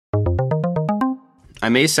I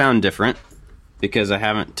may sound different because I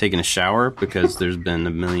haven't taken a shower because there's been a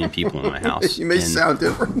million people in my house. You may sound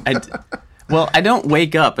different. Well, I don't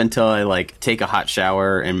wake up until I like take a hot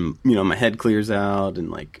shower and my head clears out and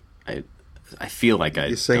like I feel like I.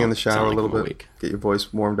 You sing in the shower a little bit. Awake. Get your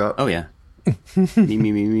voice warmed up. Oh yeah.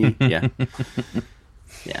 me. Yeah.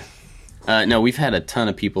 Yeah. No, we've had a ton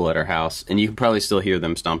of people at our house, and you can probably still hear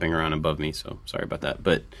them stomping around above me. So sorry about that,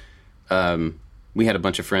 but. We had a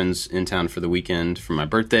bunch of friends in town for the weekend for my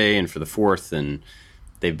birthday and for the 4th, and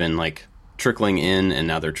they've been like trickling in, and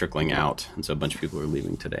now they're trickling out, and so a bunch of people are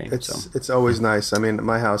leaving today. It's always nice. I mean,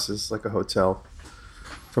 my house is like a hotel.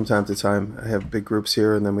 From time to time, I have big groups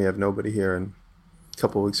here, and then we have nobody here. And a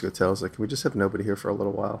couple of weeks ago, Taylor was like, "Can we just have nobody here for a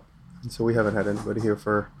little while?" And so we haven't had anybody here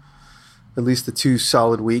for at least the 2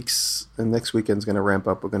 solid weeks. And next weekend's going to ramp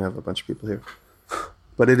up. We're going to have a bunch of people here.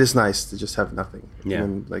 But it is nice to just have nothing. Yeah.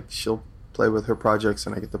 And like she'll play with her projects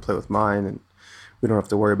and I get to play with mine, and we don't have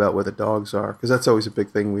to worry about where the dogs are, because that's always a big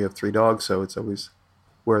thing. We have 3 dogs, so it's always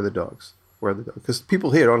where are the dogs? Because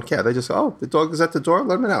people here don't care. They just go, the dog is at the door,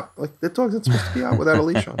 let him out. Like, the dog's not supposed to be out without a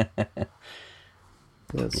leash on.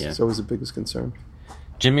 It's always the biggest concern.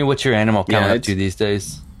 Jimmy, what's your animal count up to these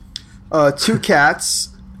days? 2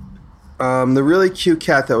 cats. The really cute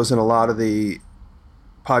cat that was in a lot of the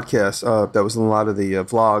podcasts, that was in a lot of the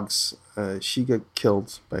vlogs, she got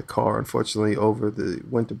killed by a car, unfortunately, over the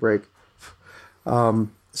winter break.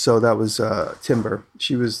 So that was Timber.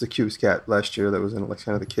 She was the cutest cat last year that was in like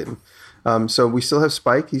kind of the kitten. So we still have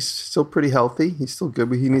Spike. He's still pretty healthy. He's still good,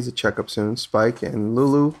 but he needs a checkup soon. Spike and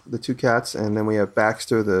Lulu, the 2 cats. And then we have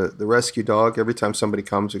Baxter, the rescue dog. Every time somebody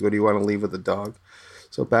comes, we go, do you want to leave with the dog?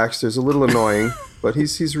 So Baxter's a little annoying, but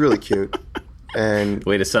he's really cute. And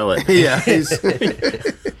way to sell it. Yeah.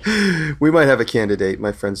 We might have a candidate.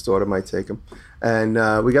 My friend's daughter might take him. And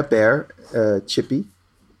we got Bear, Chippy,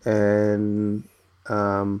 and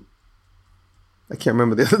I can't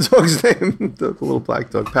remember the other dog's name. The little black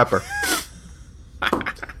dog, Pepper.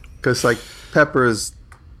 Because like Pepper is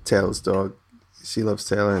Taylor's dog. She loves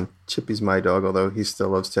Taylor, and Chippy's my dog, although he still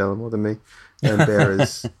loves Taylor more than me. And Bear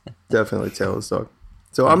is definitely Taylor's dog.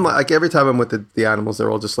 So I'm like, every time I'm with the animals,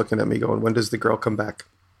 they're all just looking at me going, when does the girl come back?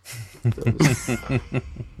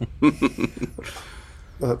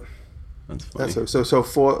 But that's funny. So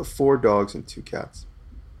 4 dogs and 2 cats.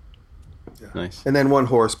 Yeah. Nice. And then 1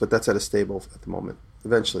 horse, but that's at a stable at the moment.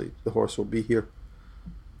 Eventually, the horse will be here.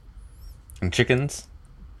 And chickens?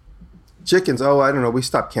 Chickens, I don't know. We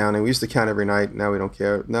stopped counting. We used to count every night. Now we don't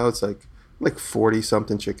care. Now it's like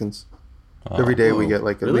 40-something chickens. Every day we get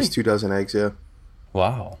like at least 2 dozen eggs, yeah.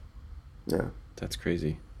 Wow. Yeah. That's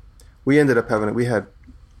crazy. We ended up we had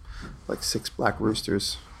like 6 black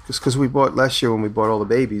roosters. Because we bought, last year when we bought all the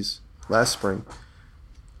babies, last spring,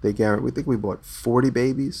 we think we bought 40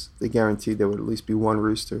 babies. They guaranteed there would at least be 1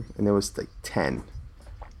 rooster, and there was like 10.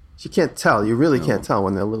 You can't tell. You really can't tell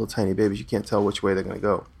when they're little tiny babies. You can't tell which way they're going to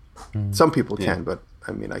go. Some people can, but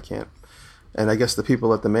I mean, I can't. And I guess the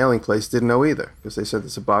people at the mailing place didn't know either, because they said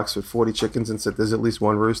there's a box with 40 chickens and said there's at least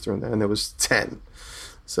 1 rooster in there, and there was 10.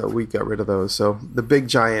 So we got rid of those. So the big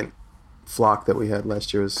giant flock that we had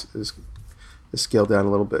last year is scaled down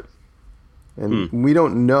a little bit. And we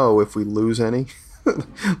don't know if we lose any.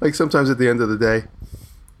 Like sometimes at the end of the day,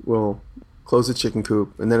 we'll close the chicken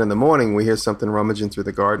coop, and then in the morning we hear something rummaging through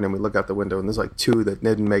the garden, and we look out the window, and there's like 2 that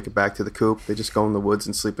didn't make it back to the coop. They just go in the woods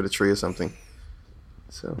and sleep at a tree or something.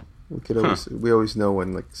 So we always know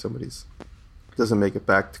when like somebody's doesn't make it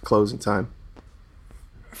back to closing time.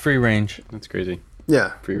 Free range. That's crazy.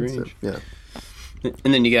 Yeah, free range. Yeah.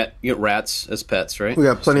 And then you got rats as pets, right? We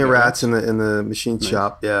got plenty of rats in the machine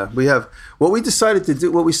shop. Yeah, we have. What we decided to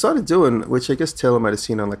do, what we started doing, which I guess Taylor might have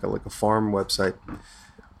seen on like a farm website.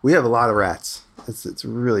 We have a lot of rats. It's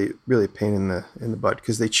really a pain in the butt,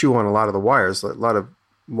 because they chew on a lot of the wires. A lot of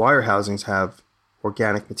wire housings have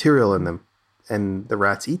organic material in them, and the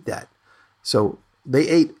rats eat that. So they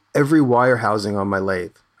ate every wire housing on my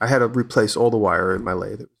lathe. I had to replace all the wire in my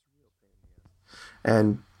lathe.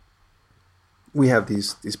 And we have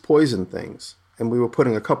these poison things, and we were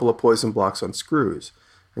putting a couple of poison blocks on screws.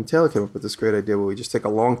 And Taylor came up with this great idea where we just take a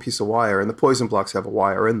long piece of wire, and the poison blocks have a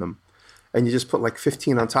wire in them. And you just put like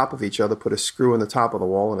 15 on top of each other, put a screw in the top of the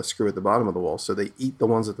wall and a screw at the bottom of the wall. So they eat the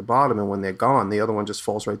ones at the bottom, and when they're gone, the other one just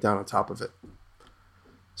falls right down on top of it.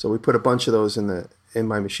 So we put a bunch of those in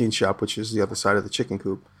my machine shop, which is the other side of the chicken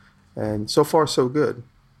coop. And so far, so good.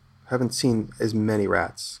 Haven't seen as many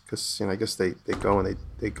rats, because I guess they go and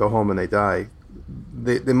they go home and they die.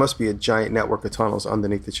 There must be a giant network of tunnels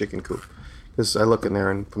underneath the chicken coop, because I look in there,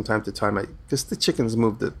 and from time to time, because the chickens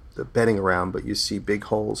move the bedding around, but you see big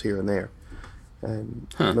holes here and there. and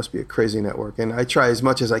it must be a crazy network. And I try as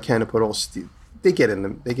much as I can to put all they get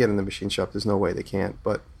in the machine shop. There's no way they can't,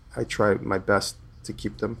 but I try my best to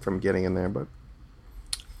keep them from getting in there. But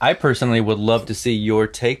I personally would love to see your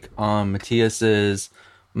take on Matthias's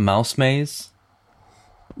mouse maze,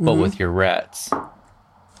 but with your rats.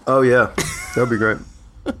 Oh yeah, that'd be great.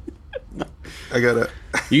 I gotta.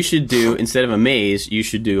 You should do, instead of a maze, you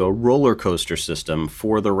should do a roller coaster system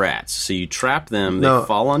for the rats. So you trap them, they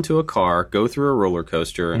fall onto a car, go through a roller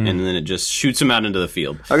coaster, and then it just shoots them out into the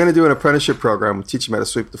field. I'm going to do an apprenticeship program, teach them how to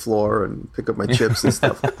sweep the floor and pick up my chips and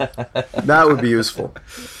stuff. That would be useful.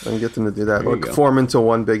 I can get them to do that. Or form into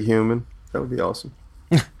one big human. That would be awesome.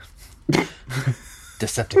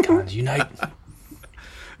 Decepticons, unite.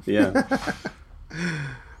 Yeah.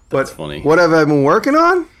 That's funny. What have I been working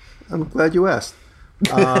on? I'm glad you asked.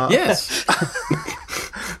 Yes.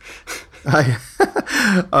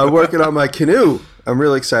 I'm working on my canoe. I'm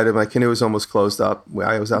really excited. My canoe is almost closed up.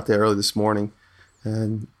 I was out there early this morning,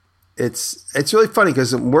 and it's really funny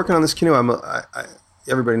because I'm working on this canoe.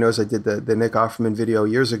 Everybody knows I did the Nick Offerman video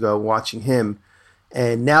years ago, watching him,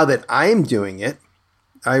 and now that I'm doing it,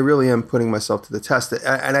 I really am putting myself to the test.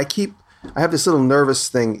 And I have this little nervous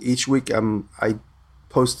thing each week. I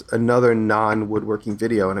post another non-woodworking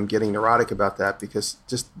video, and I'm getting neurotic about that because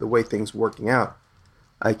just the way things working out,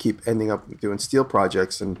 I keep ending up doing steel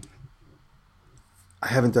projects, and I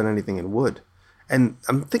haven't done anything in wood. And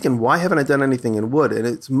I'm thinking, why haven't I done anything in wood? And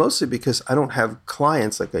it's mostly because I don't have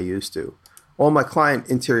clients like I used to. All my client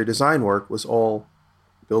interior design work was all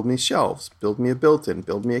build me shelves, build me a built-in,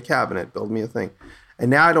 build me a cabinet, build me a thing.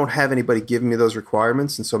 And now I don't have anybody giving me those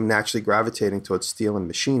requirements, and so I'm naturally gravitating towards steel and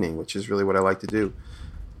machining, which is really what I like to do.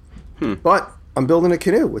 But I'm building a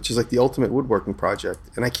canoe, which is like the ultimate woodworking project,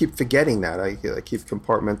 and I keep forgetting that. I keep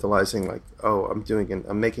compartmentalizing, like, oh, I'm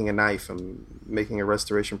making a knife, I'm making a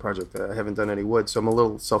restoration project. I haven't done any wood, so I'm a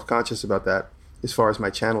little self-conscious about that as far as my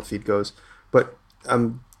channel feed goes. But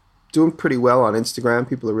I'm doing pretty well on Instagram.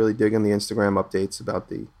 People are really digging the Instagram updates about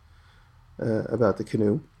the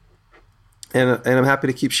canoe, and I'm happy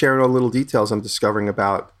to keep sharing all the little details I'm discovering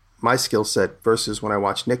about my skill set versus when I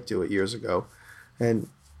watched Nick do it years ago, and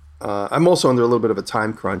I'm also under a little bit of a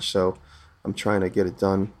time crunch, so I'm trying to get it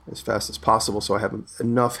done as fast as possible so I have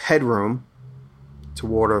enough headroom to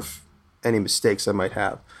ward off any mistakes I might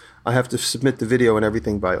have. I have to submit the video and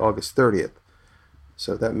everything by August 30th.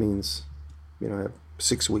 So that means, I have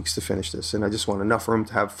 6 weeks to finish this, and I just want enough room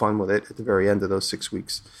to have fun with it at the very end of those 6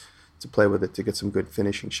 weeks, to play with it, to get some good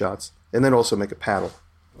finishing shots, and then also make a paddle.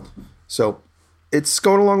 So it's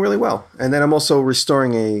going along really well. And then I'm also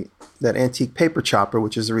restoring that antique paper chopper,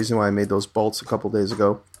 which is the reason why I made those bolts a couple days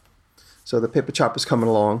ago. So the paper chopper's coming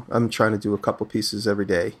along. I'm trying to do a couple pieces every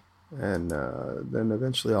day, and then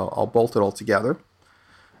eventually I'll bolt it all together.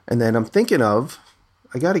 And then I'm thinking I know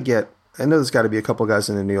there's got to be a couple guys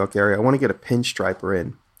in the New York area. I want to get a pinstriper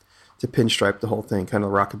in to pinstripe the whole thing, kind of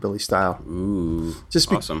rockabilly style. Ooh,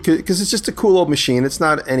 awesome. Because it's just a cool old machine. It's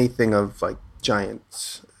not anything of like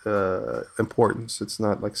giant importance. It's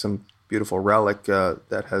not like some beautiful relic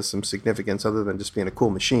that has some significance other than just being a cool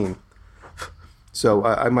machine. So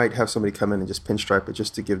I might have somebody come in and just pinstripe it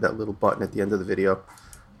just to give that little button at the end of the video.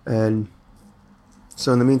 And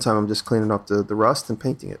so in the meantime, I'm just cleaning up the rust and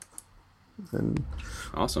painting it. And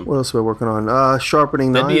awesome. What else are we working on?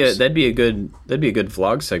 Sharpening knives. That'd be a good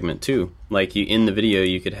vlog segment too. Like in the video,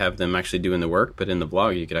 you could have them actually doing the work, but in the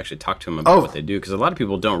vlog, you could actually talk to them about what they do, because a lot of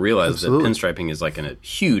people don't realize that pinstriping is like a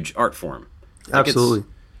huge art form. Like Absolutely.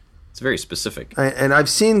 It's very specific. And I've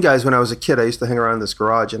seen guys when I was a kid. I used to hang around in this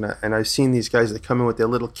garage, and I've seen these guys that come in with their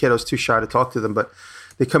little kit. I was too shy to talk to them, but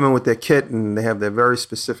they come in with their kit, and they have their very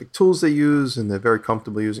specific tools they use, and they're very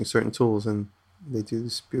comfortable using certain tools, and they do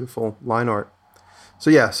this beautiful line art. So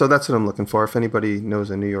that's what I'm looking for. If anybody knows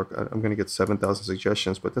in New York, I'm going to get 7,000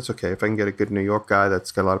 suggestions, but that's okay. If I can get a good New York guy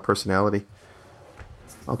that's got a lot of personality,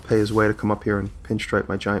 I'll pay his way to come up here and pinstripe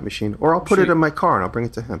my giant machine, or I'll put it in my car and I'll bring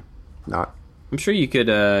it to him. I'm sure you could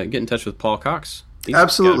get in touch with Paul Cox. He's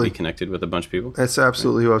absolutely be connected with a bunch of people. That's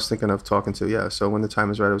absolutely who I was thinking of talking to. Yeah. So when the time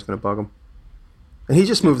is right, I was going to bug him. And he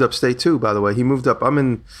just moved upstate too, by the way. He moved up.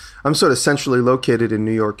 I'm sort of centrally located in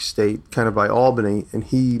New York State, kind of by Albany, and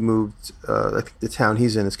he moved. I think the town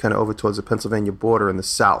he's in is kind of over towards the Pennsylvania border in the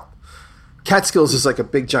south. Catskills is like a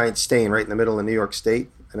big giant stain right in the middle of New York State,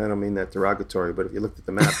 and I don't mean that derogatory, but if you looked at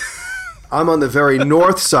the map, I'm on the very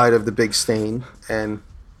north side of the big stain, and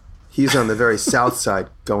he's on the very south side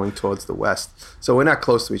going towards the west. So we're not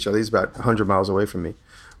close to each other. He's about 100 miles away from me,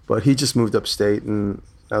 but he just moved upstate, and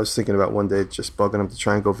I was thinking about one day just bugging him to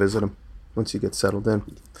try and go visit him once he gets settled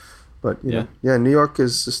in. But, you know, New York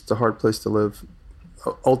is just a hard place to live.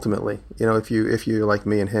 ultimately, you know, if you're like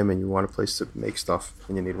me and him and you want a place to make stuff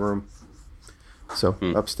and you need room. So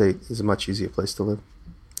upstate is a much easier place to live.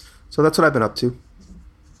 So that's what I've been up to.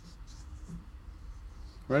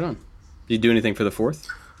 Right on. Did you do anything for the 4th?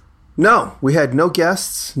 No, we had no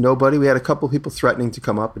guests, nobody. We had a couple people threatening to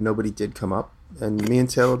come up, and nobody did come up. And me and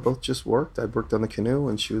Taylor both just worked. I worked on the canoe,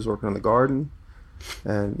 and she was working on the garden.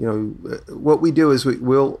 And you know, what we do is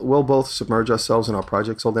we'll both submerge ourselves in our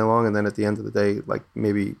projects all day long, and then at the end of the day, like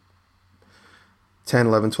maybe 10,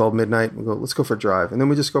 11, 12 midnight, we'll go, let's go for a drive. And then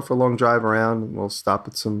we just go for a long drive around, and we'll stop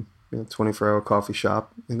at some 24-hour coffee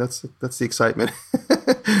shop. And that's the excitement.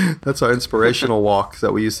 That's our inspirational walk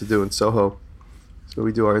that we used to do in Soho. So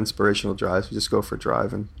we do our inspirational drives. We just go for a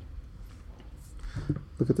drive and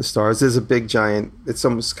look at the stars. There's a big giant, it's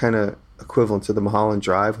almost kind of equivalent to the Mulholland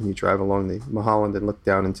Drive when you drive along the Mulholland and look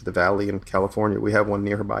down into the valley in California. We have one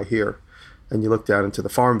nearby here. And you look down into the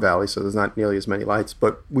Farm Valley, so there's not nearly as many lights.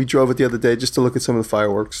 But we drove it the other day just to look at some of the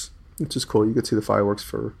fireworks, which is cool. You could see the fireworks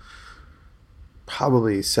for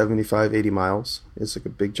probably 75, 80 miles. It's like a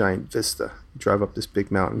big giant vista. You drive up this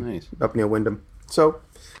big mountain up near Wyndham. So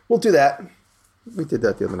we'll do that. We did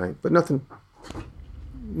that the other night, but nothing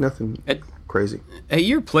crazy. At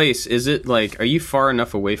your place, is it like, are you far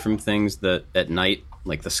enough away from things that at night,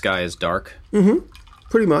 like the sky is dark? Mm-hmm.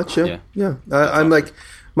 Pretty much, yeah. I'm like,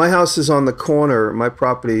 my house is on the corner. My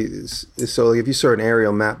property is so like if you saw an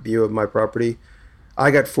aerial map view of my property, I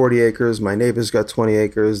got 40 acres. My neighbor's got 20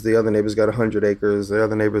 acres. The other neighbor's got 100 acres. The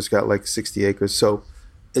other neighbor's got like 60 acres. So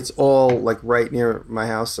it's all like right near my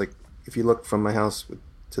house. Like if you look from my house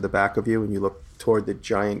to the back of you and you look toward the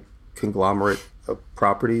giant conglomerate of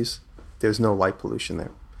properties, there's no light pollution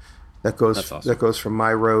there. That goes from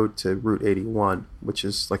my road to Route 81, which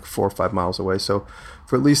is like 4 or 5 miles away. So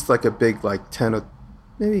for at least like a big like 10 or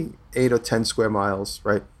maybe 8 or 10 square miles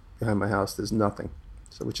right behind my house, there's nothing.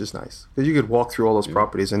 So which is nice because you could walk through all those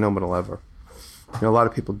properties and no one will ever. You know, a lot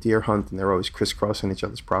of people deer hunt and they're always crisscrossing each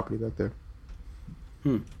other's property back there.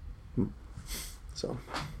 So,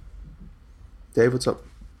 Dave, what's up?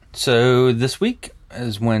 So this week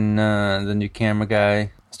is when the new camera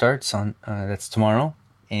guy starts on. That's tomorrow,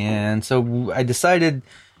 and so I decided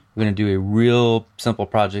we're gonna do a real simple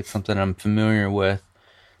project, something I'm familiar with,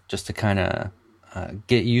 just to kind of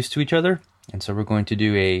get used to each other. And so we're going to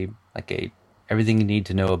do a everything you need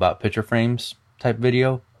to know about picture frames type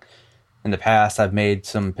video. In the past, I've made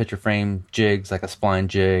some picture frame jigs, like a spline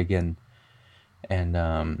jig and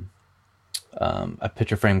a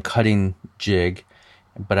picture frame cutting jig,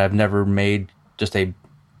 but I've never made just a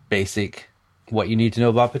basic what you need to know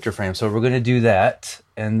about picture frames. So we're going to do that,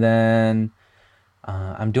 and then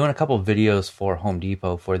I'm doing a couple of videos for Home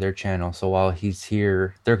Depot for their channel. So while he's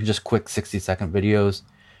here, they're just quick 60-second videos.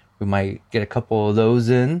 We might get a couple of those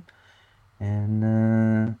in,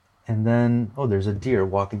 and then there's a deer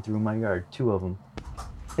walking through my yard, 2 of them.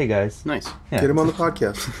 Hey guys, nice. Yeah. Get him on the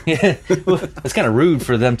podcast. Yeah, it's kind of rude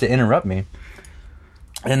for them to interrupt me.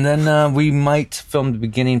 And then we might film the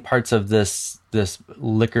beginning parts of this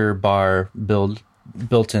liquor bar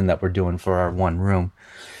built-in that we're doing for our one room.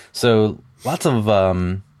 So lots of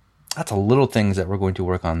little things that we're going to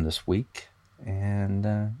work on this week. And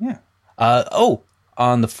yeah.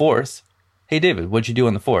 On the 4th. Hey David, what'd you do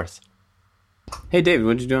on the 4th? Hey David,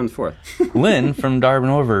 what'd you do on the 4th? Lynn from Darwin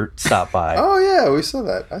Over stopped by. Oh yeah, we saw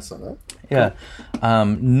that. I saw that. Yeah.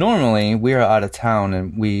 Normally we are out of town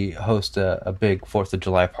and we host a big 4th of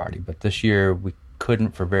July party, but this year we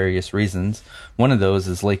couldn't for various reasons. One of those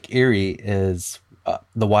is Lake Erie is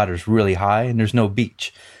the water's really high and there's no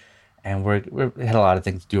beach, and we had a lot of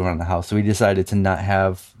things to do around the house, so we decided to not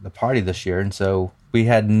have the party this year, and so we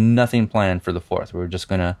had nothing planned for the 4th. We were just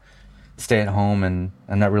gonna stay at home and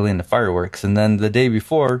I'm not really into fireworks. And then the day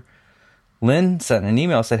before, Lynn sent an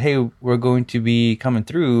email, said, hey, we're going to be coming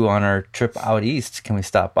through on our trip out east. Can we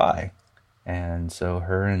stop by? And so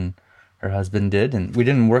her and her husband did, and we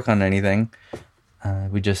didn't work on anything.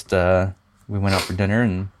 We just we went out for dinner,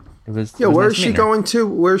 and it was where nice is she going to?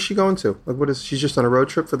 Where is she going to? Like, she's just on a road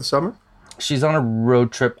trip for the summer? She's on a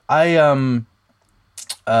road trip. I'm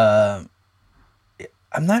not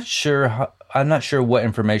sure I'm not sure what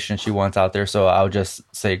information she wants out there, so I'll just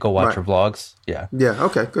say go watch her vlogs. Yeah. Yeah.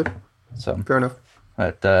 Okay. Good. So fair enough.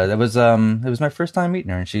 But it was my first time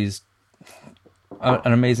meeting her, and she's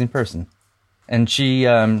an amazing person. And she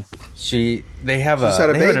they have she's had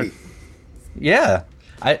a baby. Yeah,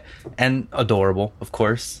 and adorable, of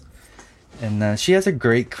course. And she has a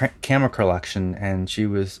great camera collection, and she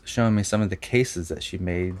was showing me some of the cases that she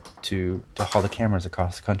made to haul the cameras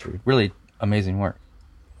across the country. Really amazing work.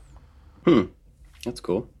 That's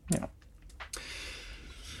cool. Yeah.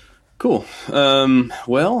 Cool.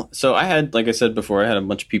 Well, so I had, like I said before, I had a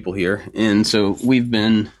bunch of people here, and so we've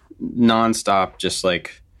been nonstop, just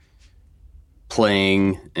like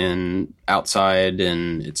playing and outside,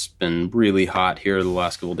 and it's been really hot here the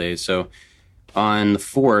last couple of days. So on the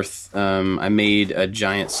 4th, I made a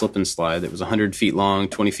giant slip and slide that was 100 feet long,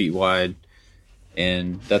 20 feet wide,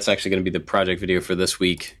 and that's actually going to be the project video for this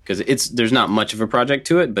week because there's not much of a project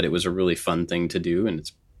to it, but it was a really fun thing to do, and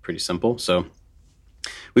it's pretty simple. So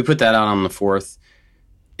we put that out on the 4th,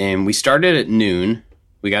 and we started at noon.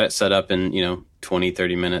 We got it set up in 20,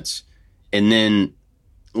 30 minutes, and then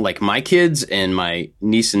like my kids and my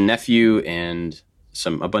niece and nephew and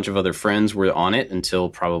a bunch of other friends were on it until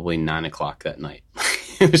probably 9 o'clock that night.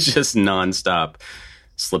 It was just nonstop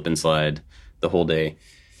slip and slide the whole day.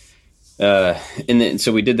 And then,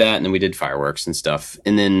 so we did that, and then we did fireworks and stuff.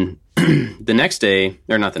 And then the next day,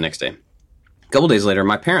 or not the next day, a couple days later,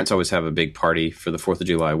 my parents always have a big party for the 4th of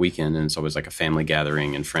July weekend. And it's always like a family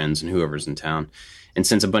gathering and friends and whoever's in town. And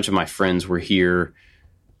since a bunch of my friends were here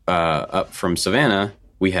up from Savannah,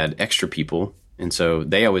 we had extra people. And so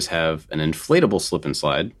they always have an inflatable slip and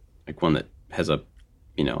slide, like one that has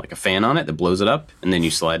like a fan on it that blows it up, and then you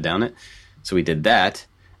slide down it. So we did that.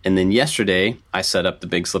 And then yesterday, I set up the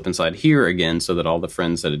big slip and slide here again so that all the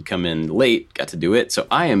friends that had come in late got to do it. So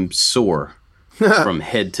I am sore from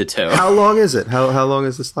head to toe. How long is it? How long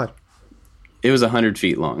is the slide? It was 100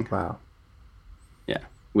 feet long. Wow. Yeah,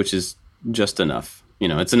 which is just enough.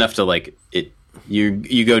 It's enough to like it.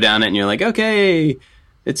 You go down it and you're like, okay,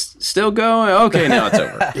 it's still going. Okay, now it's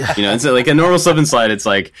over. It's like a normal slip and slide. It's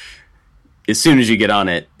like as soon as you get on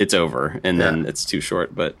it, it's over, and then it's too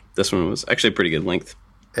short. But this one was actually a pretty good length.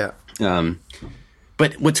 Yeah.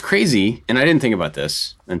 But what's crazy, and I didn't think about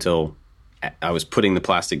this until I was putting the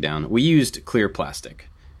plastic down. We used clear plastic,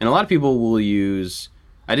 and a lot of people will use.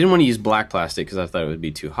 I didn't want to use black plastic because I thought it would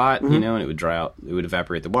be too hot, and it would dry out. It would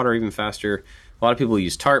evaporate the water even faster. A lot of people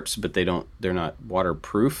use tarps, but they're not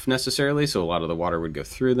waterproof necessarily, so a lot of the water would go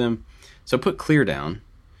through them. So I put clear down,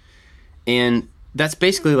 and that's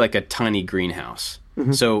basically like a tiny greenhouse.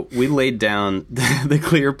 So we laid down the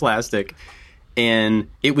clear plastic, and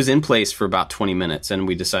it was in place for about 20 minutes, and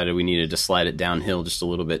we decided we needed to slide it downhill just a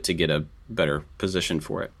little bit to get a better position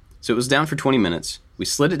for it. So it was down for 20 minutes. We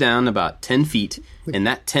slid it down about 10 feet, and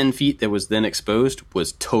that 10 feet that was then exposed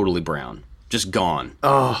was totally brown, just gone.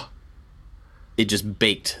 Oh. It just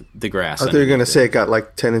baked the grass. I thought you were going to say it got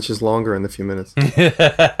like 10 inches longer in a few minutes. No,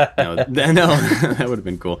 that would have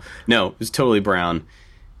been cool. No, it was totally brown.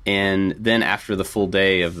 And then after the full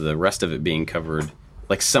day of the rest of it being covered,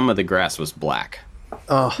 like some of the grass was black.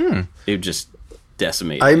 Oh, it just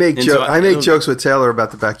decimated. I make jokes with Taylor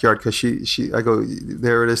about the backyard because I go,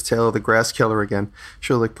 there it is, Taylor, the grass killer again.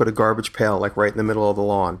 She'll like put a garbage pail like right in the middle of the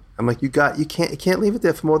lawn. I'm like, you can't leave it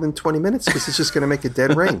there for more than 20 minutes because it's just going to make a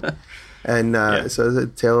dead ring. And so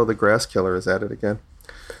Taylor, the grass killer, is at it again.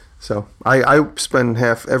 So I spend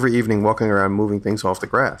half every evening walking around moving things off the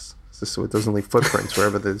grass just so it doesn't leave footprints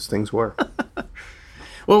wherever those things were.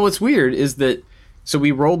 Well, what's weird is that, so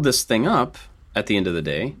we rolled this thing up at the end of the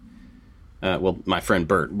day. My friend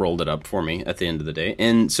Bert rolled it up for me at the end of the day.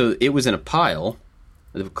 And so it was in a pile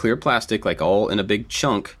of clear plastic, like all in a big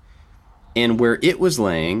chunk. And where it was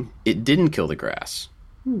laying, it didn't kill the grass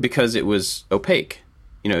because it was opaque.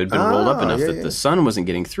 It had been rolled up enough that the sun wasn't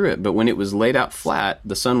getting through it. But when it was laid out flat,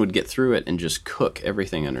 the sun would get through it and just cook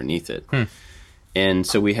everything underneath it. And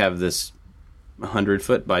so we have this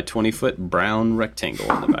 100-foot by 20-foot brown rectangle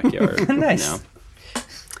in the backyard. Nice. Now.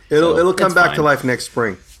 It'll come back to life next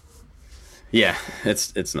spring. Yeah,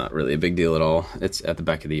 it's not really a big deal at all. It's at the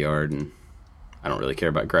back of the yard, and I don't really care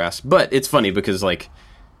about grass. But it's funny because like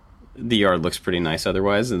the yard looks pretty nice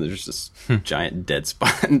otherwise, and there's this giant dead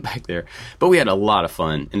spot back there. But we had a lot of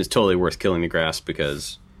fun, and it's totally worth killing the grass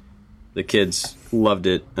because the kids loved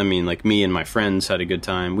it. I mean, like me and my friends had a good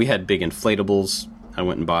time. We had big inflatables. I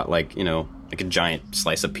went and bought like a giant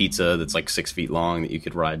slice of pizza that's like 6 feet long that you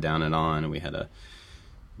could ride down and on, and we had a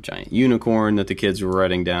giant unicorn that the kids were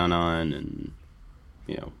riding down on, and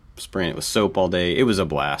spraying it with soap all day. It was a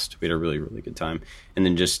blast. We had a really, really good time. And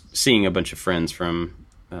then just seeing a bunch of friends from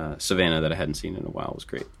Savannah that I hadn't seen in a while was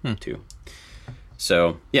great too.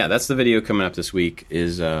 So yeah, that's the video coming up this week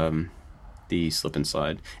is the slip and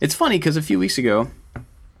slide. It's funny because a few weeks ago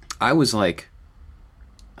I was like,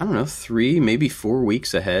 I don't know, 3 maybe 4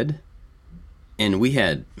 weeks ahead, and we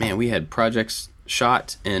had projects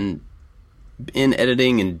shot and in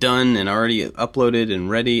editing and done and already uploaded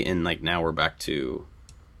and ready, and like now we're back to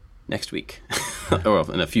next week or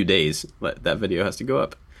in a few days that video has to go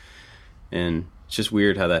up. And it's just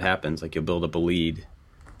weird how that happens. Like you'll build up a lead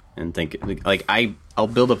and think like I'll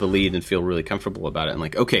build up a lead and feel really comfortable about it. And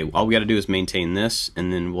like, okay, all we got to do is maintain this,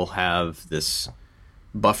 and then we'll have this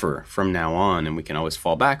buffer from now on, and we can always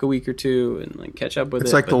fall back a week or two and like catch up with it.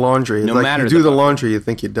 It's like the laundry. No like matter you do the laundry, you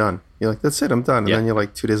think you're done. You're like, that's it, I'm done. And Yeah. then you're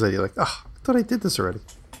like 2 days later, you're like, oh, I thought I did this already.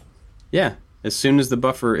 Yeah. As soon as the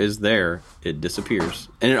buffer is there, it disappears.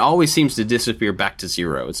 And it always seems to disappear back to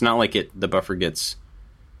zero. It's not like the buffer gets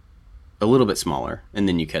a little bit smaller and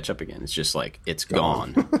then you catch up again. It's just like it's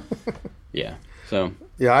gone. Yeah. So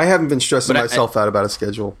Yeah, I haven't been stressing But myself out about a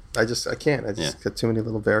schedule. I can't. I just Yeah. got too many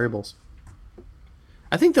little variables.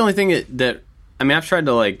 I think the only thing that I mean, I've tried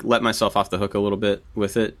to like let myself off the hook a little bit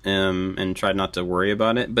with it, and tried not to worry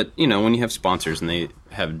about it. But you know, when you have sponsors and they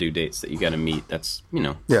have due dates that you got to meet, that's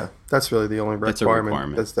Yeah, that's really the only That's a requirement.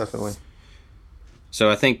 requirement. That's definitely. So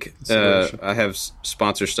I think Consideration. I have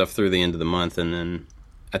sponsor stuff through the end of the month, and then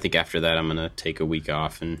I think after that I'm gonna take a week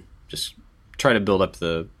off and just try to build up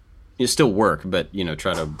the. You still work, but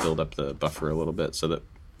try to build up the buffer a little bit so that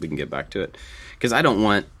we can get back to it. Because I don't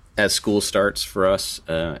want, as school starts for us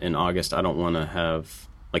in August, I don't want to have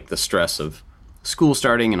like the stress of school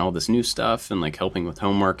starting and all this new stuff and like helping with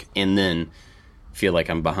homework, and then feel like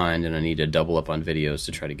I'm behind and I need to double up on videos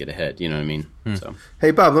to try to get ahead. You know what I mean? So. Hey,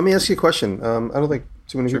 Bob, let me ask you a question. I don't think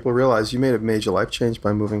too many people realize you made a major life change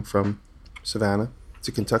by moving from Savannah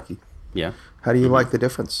to Kentucky. Yeah. How do you like the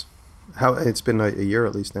difference? How it's been a year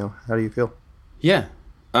at least now. How do you feel? Yeah.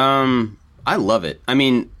 I love it. I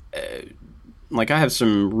mean, like I have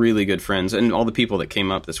some really good friends, and all the people that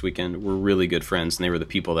came up this weekend were really good friends, and they were the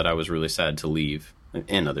people that I was really sad to leave,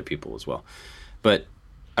 and other people as well. But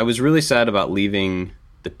I was really sad about leaving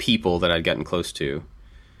the people that I'd gotten close to,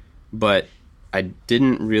 but I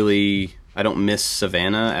don't miss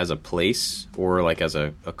Savannah as a place or like as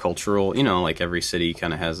a cultural, like every city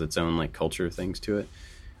kind of has its own like culture things to it.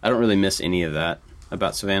 I don't really miss any of that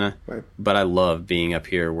about Savannah, Right. but I love being up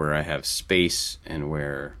here where I have space and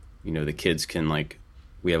where, the kids can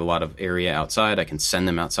we have a lot of area outside. I can send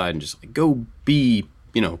them outside and just like go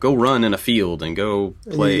go run in a field and go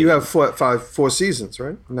play. You have four seasons,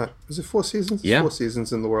 right? Is it 4 seasons? Yeah. 4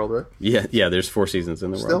 seasons in the world, right? Yeah, there's 4 seasons in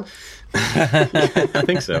the Still? world. I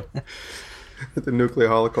think so. The nuclear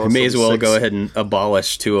holocaust. May as well 6. go ahead and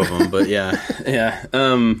abolish 2 of them, but yeah.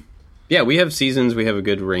 Yeah, we have seasons. We have a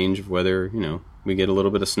good range of weather. We get a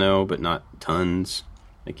little bit of snow, but not tons.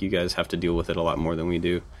 Like you guys have to deal with it a lot more than we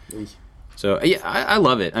do. So yeah, I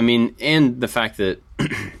love it. I mean, and the fact that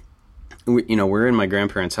we're in my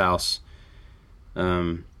grandparents' house,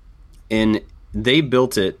 and they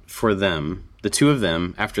built it for them, the 2 of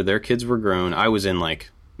them, after their kids were grown. I was in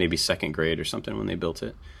like maybe 2nd grade or something when they built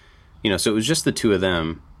it. So it was just the 2 of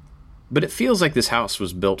them, but it feels like this house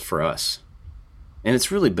was built for us. And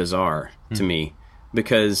it's really bizarre to me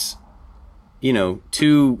because,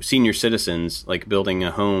 2 senior citizens, like building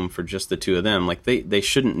a home for just the 2 of them, like they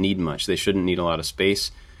shouldn't need much. They shouldn't need a lot of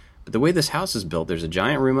space. But the way this house is built, there's a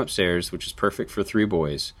giant room upstairs, which is perfect for 3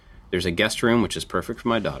 boys. There's a guest room, which is perfect for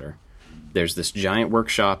my daughter. There's this giant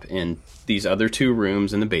workshop and these other 2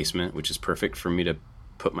 rooms in the basement, which is perfect for me to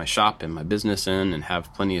put my shop and my business in and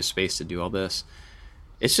have plenty of space to do all this.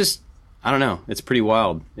 It's just, I don't know. It's pretty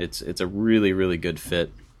wild. It's a really, really good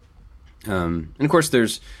fit. And of course,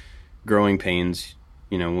 there's growing pains.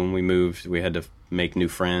 When we moved, we had to make new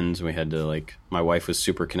friends. We had to my wife was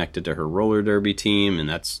super connected to her roller derby team, and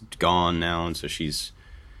that's gone now. And so she's,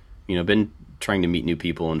 been trying to meet new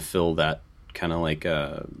people and fill that kind of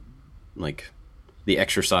like the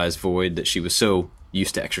exercise void that she was so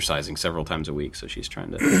used to exercising several times a week. So she's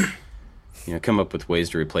trying to, come up with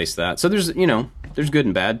ways to replace that. So there's good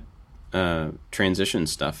and bad transition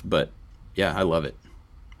stuff, but yeah, I love it.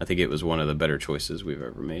 I think it was one of the better choices we've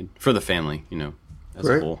ever made for the family, as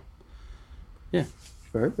Right. a whole. Yeah.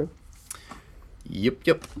 Very good.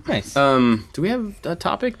 Yep. Nice. Do we have a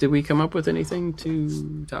topic? Did we come up with anything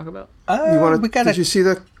to talk about? Did you see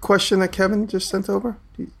the question that Kevin just sent over?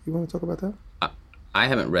 You want to talk about that? I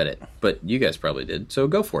haven't read it, but you guys probably did. So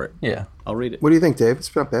go for it. Yeah. I'll read it. What do you think, Dave?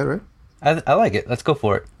 It's not bad, right? I like it. Let's go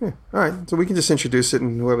for it. Yeah. All right. So we can just introduce it,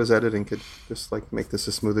 and whoever's editing could just make this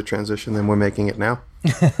a smoother transition than we're making it now.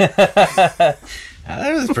 That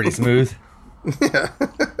was pretty smooth.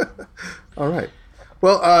 All right.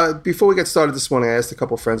 Well, before we get started this morning, I asked a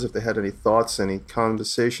couple of friends if they had any thoughts, any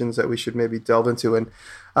conversations that we should maybe delve into. And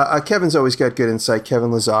Kevin's always got good insight.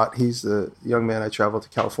 Kevin Lizotte, he's the young man I traveled to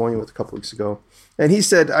California with a couple weeks ago. And he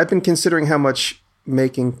said, I've been considering how much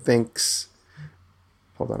making thinks...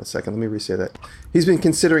 Hold on a second. Let me re-say that. He's been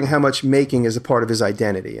considering how much making is a part of his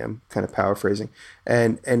identity. I'm kind of paraphrasing.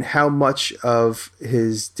 And how much of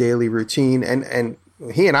his daily routine and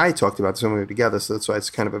he and I talked about this when we were together, so that's why it's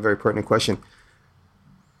kind of a very pertinent question.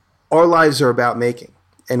 Our lives are about making.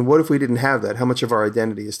 And what if we didn't have that? How much of our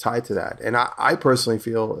identity is tied to that? And I personally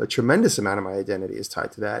feel a tremendous amount of my identity is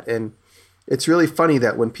tied to that. And it's really funny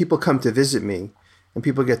that when people come to visit me and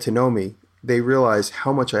people get to know me, they realize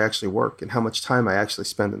how much I actually work and how much time I actually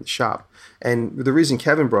spend in the shop. And the reason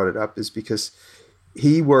Kevin brought it up is because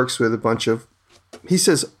he works with he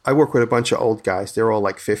says, I work with a bunch of old guys. They're all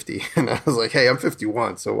like 50. And I was like, hey, I'm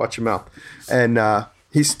 51, so watch your mouth. And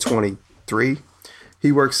he's 23.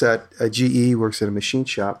 He works at a GE, works at a machine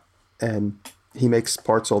shop, and he makes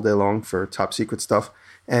parts all day long for top secret stuff.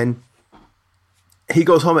 And he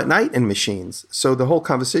goes home at night in machines. So the whole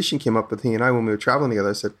conversation came up with he and I when we were traveling together.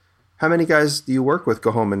 I said, how many guys do you work with go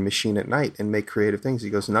home and machine at night and make creative things? He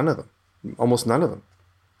goes, none of them, almost none of them.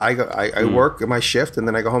 I work my shift and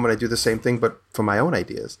then I go home and I do the same thing, but for my own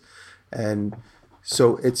ideas. And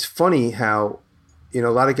so it's funny how, a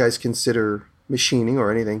lot of guys consider machining or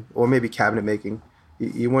anything, or maybe cabinet making.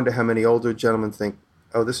 You wonder how many older gentlemen think,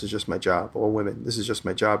 oh, this is just my job, or women, this is just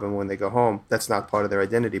my job. And when they go home, that's not part of their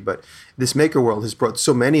identity. But this maker world has brought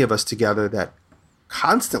so many of us together that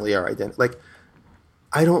constantly our identity, like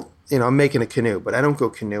I'm making a canoe, but I don't go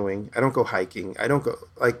canoeing. I don't go hiking. I don't go,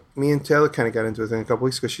 like me and Taylor kind of got into a thing a couple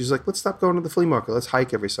weeks ago. She's like, let's stop going to the flea market. Let's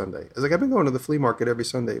hike every Sunday. I was like, I've been going to the flea market every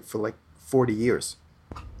Sunday for like 40 years.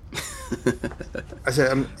 I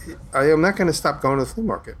said, I'm not going to stop going to the flea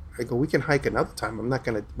market. I go, we can hike another time. I'm not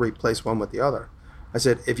going to replace one with the other. I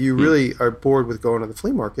said, if you really are bored with going to the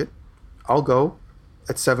flea market, I'll go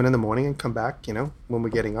at 7 a.m. and come back, when we're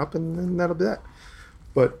getting up, and then that'll be that.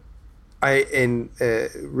 But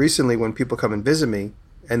recently when people come and visit me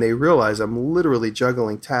and they realize I'm literally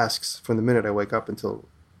juggling tasks from the minute I wake up until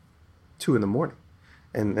 2 a.m.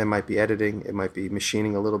 And it might be editing, it might be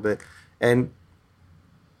machining a little bit. And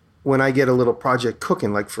when I get a little project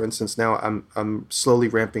cooking, like for instance, now I'm slowly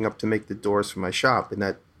ramping up to make the doors for my shop, and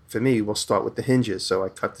that for me will start with the hinges. So I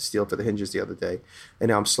cut the steel for the hinges the other day, and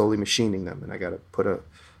now I'm slowly machining them, and I got to put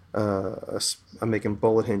I'm making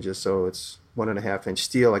bullet hinges, so it's 1.5 inch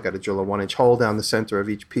steel. I got to drill a 1 inch hole down the center of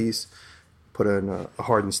each piece, put in a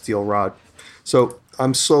hardened steel rod. So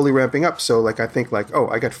I'm slowly ramping up. So I think oh,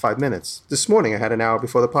 I got 5 minutes. This morning I had an hour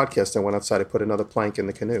before the podcast. I went outside, I put another plank in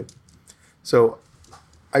the canoe. So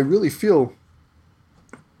I really feel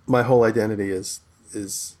my whole identity is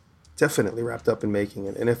definitely wrapped up in making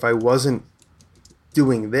it. And if I wasn't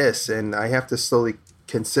doing this, and I have to slowly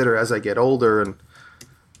consider as I get older, and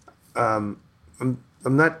I'm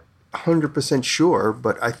not 100% sure,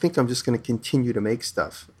 but I think I'm just going to continue to make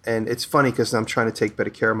stuff. And it's funny because I'm trying to take better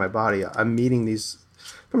care of my body. I'm meeting these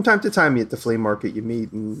from time to time. You at the flea market, you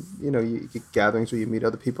meet, and you get gatherings where you meet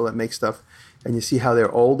other people that make stuff, and you see how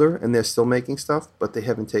they're older and they're still making stuff, but they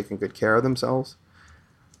haven't taken good care of themselves.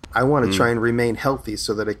 I want to try and remain healthy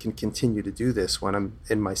so that I can continue to do this when I'm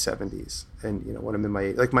in my 70s, and when I'm in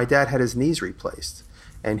my dad had his knees replaced,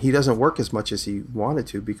 and he doesn't work as much as he wanted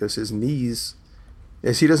to because his knees.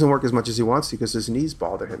 Yes, he doesn't work as much as he wants to because his knees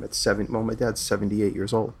bother him at 7. Well, my dad's 78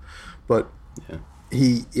 years old, but yeah.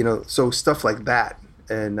 He, so stuff like that,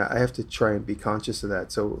 and I have to try and be conscious of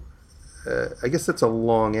that. So I guess that's a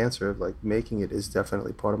long answer of making it is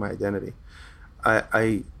definitely part of my identity.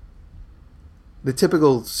 The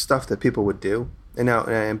typical stuff that people would do,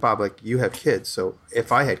 and Bob, you have kids, so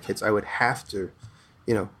if I had kids, I would have to,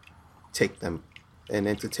 take them and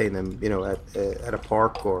entertain them, at a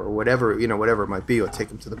park or whatever, whatever it might be, or take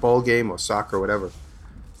them to the ball game or soccer or whatever.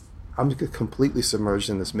 I'm completely submerged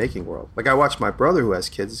in this making world. I watch my brother who has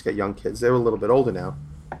kids. He's got young kids. They're a little bit older now,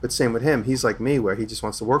 but same with him. He's like me, where he just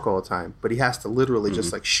wants to work all the time, but he has to literally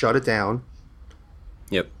just shut it down.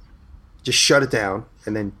 Yep. Just shut it down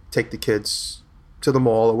and then take the kids to the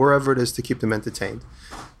mall or wherever it is to keep them entertained,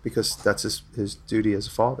 because that's his duty as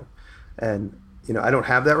a father. And, I don't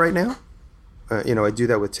have that right now. I do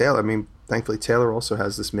that with Taylor. I mean, thankfully, Taylor also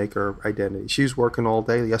has this maker identity. She was working all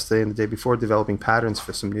day yesterday and the day before developing patterns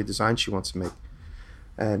for some new designs she wants to make.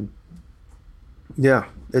 And, yeah,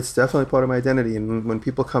 it's definitely part of my identity. And when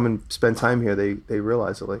people come and spend time here, they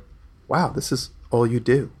realize, they're wow, this is all you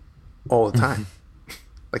do all the time.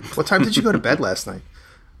 What time did you go to bed last night?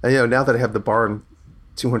 And, now that I have the barn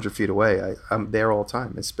 200 feet away, I'm there all the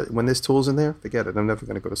time. When there's tools in there, forget it. I'm never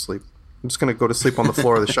going to go to sleep. I'm just going to go to sleep on the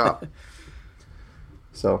floor of the shop.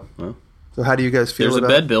 So how do you guys feel about...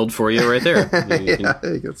 There's a bed build for you right there. Yeah,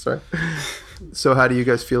 that's right. So how do you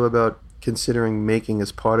guys feel about considering making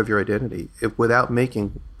as part of your identity? If without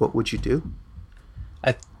making, what would you do?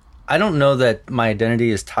 I don't know that my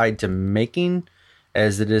identity is tied to making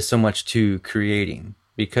as it is so much to creating.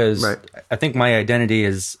 because Right. I think my identity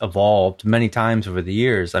has evolved many times over the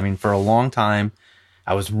years. I mean, for a long time,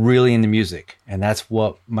 I was really into music, and that's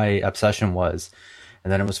what my obsession was.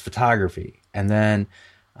 And then it was photography, and then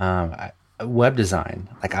web design.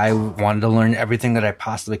 Like, I wanted to learn everything that I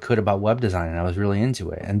possibly could about web design, and I was really into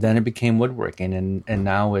it. And then it became woodworking, and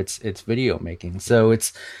now it's video making. So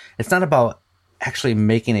it's not about actually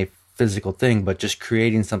making a physical thing, but just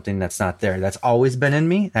creating something that's not there. That's always been in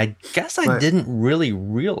me. I guess I didn't really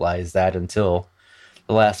realize that until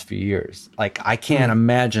the last few years. Like, I can't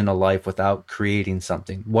imagine a life without creating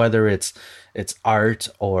something, whether it's art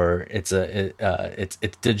or it's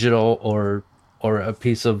digital or a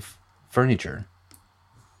piece of furniture.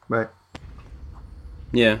 Right.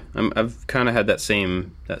 Yeah, I've kind of had that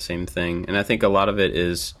same thing, and I think a lot of it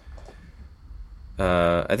is,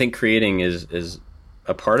 I think creating is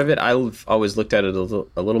a part of it. I've always looked at it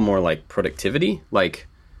a little more like productivity, like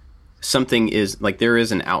something is like there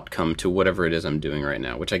is an outcome to whatever it is I'm doing right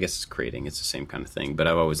now, which I guess is creating. It's the same kind of thing, but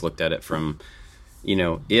I've always looked at it from,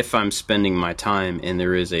 if I'm spending my time and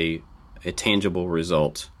there is a tangible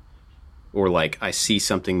result, or like I see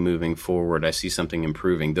something moving forward, I see something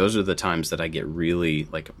improving, those are the times that I get really,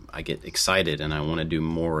 like, I get excited and I want to do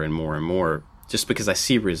more and more and more just because I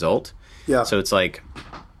see result. Yeah. So it's like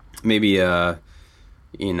maybe,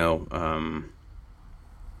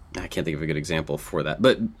 I can't think of a good example for that.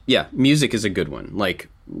 But yeah, music is a good one, like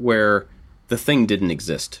where the thing didn't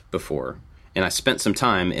exist before. And I spent some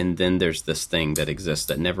time, and then there's this thing that exists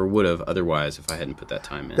that never would have otherwise if I hadn't put that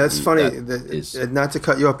time in. That's And funny. that Not to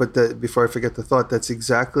cut you off, but before I forget the thought, that's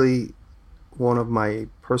exactly one of my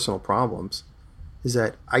personal problems, is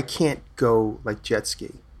that I can't go like jet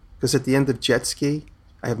ski. Because at the end of jet ski,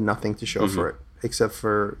 I have nothing to show for it, except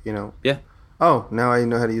for, yeah. oh, now I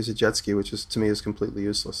know how to use a jet ski, which is, to me, is completely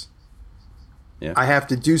useless. Yeah. I have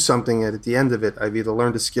to do something, and at the end of it, I've either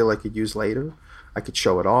learned a skill I could use later, I could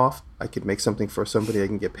show it off, I could make something for somebody, I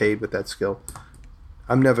can get paid with that skill.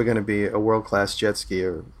 I'm never going to be a world-class jet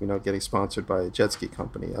skier, getting sponsored by a jet ski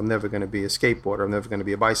company. I'm never going to be a skateboarder. I'm never going to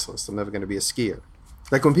be a bicyclist. I'm never going to be a skier.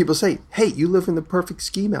 Like when people say, hey, you live in the perfect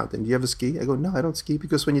ski mountain. Do you have a ski? I go, no, I don't ski,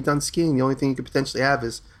 because when you're done skiing, the only thing you could potentially have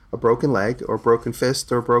is a broken leg or a broken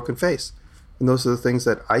fist or a broken face. And those are the things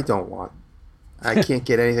that I don't want. I can't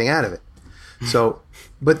get anything out of it. So,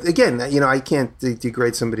 but again, I can't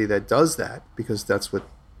degrade somebody that does that, because that's what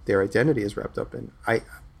their identity is wrapped up in.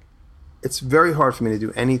 It's very hard for me to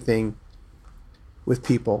do anything with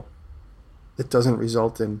people that doesn't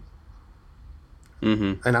result in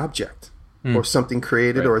an object or something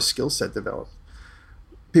created or a skill set developed.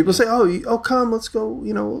 People say, oh, come, let's go,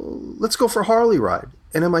 let's go for a Harley ride.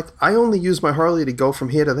 And I'm like, I only use my Harley to go from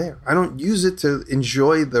here to there. I don't use it to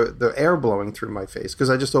enjoy the air blowing through my face, because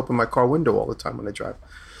I just open my car window all the time when I drive.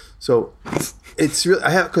 So it's really,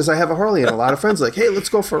 because I have a Harley, and a lot of friends are like, hey, let's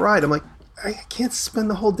go for a ride. I'm like, I can't spend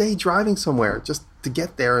the whole day driving somewhere just to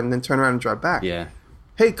get there and then turn around and drive back. Yeah.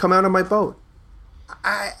 Hey, come out on my boat.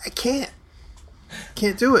 I can't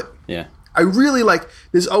do it. Yeah. I really like,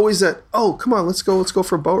 there's always that, oh, come on, let's go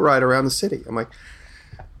for a boat ride around the city. I'm like,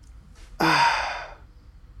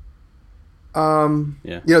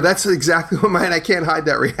 that's exactly what mine. I can't hide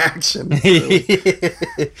that reaction.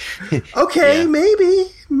 Okay, maybe.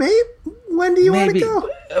 When do you want to go?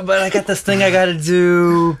 But I got this thing I got to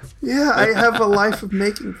do. Yeah, I have a life of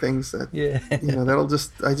making things that, Yeah.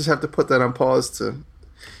 I just have to put that on pause to,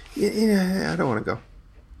 I don't want to go.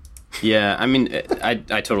 Yeah, I mean,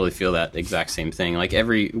 I totally feel that exact same thing. Like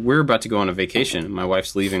we're about to go on a vacation. My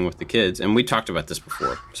wife's leaving with the kids, and we talked about this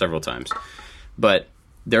before several times. But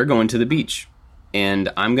they're going to the beach, and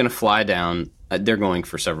I'm going to fly down. They're going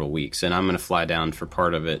for several weeks, and I'm going to fly down for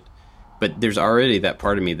part of it. But there's already that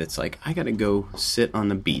part of me that's like, I got to go sit on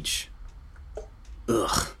the beach.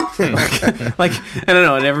 Ugh. like, I don't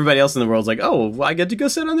know. And everybody else in the world's like, oh, well, I get to go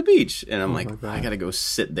sit on the beach. And I'm like, I got to go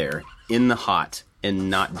sit there in the hot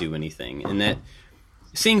and not do anything. And that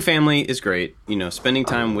seeing family is great. Spending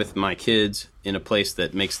time with my kids in a place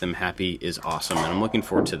that makes them happy is awesome. And I'm looking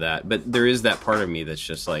forward to that. But there is that part of me that's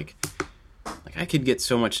just like I could get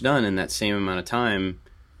so much done in that same amount of time,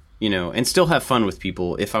 and still have fun with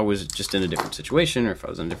people if I was just in a different situation or if I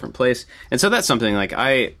was in a different place. And so that's something like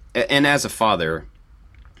and as a father,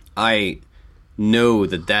 I know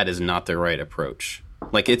that is not the right approach.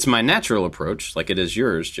 Like, it's my natural approach, like it is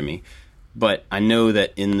yours, Jimmy. But I know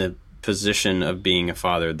that in the position of being a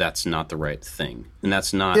father, that's not the right thing. And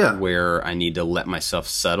that's not where I need to let myself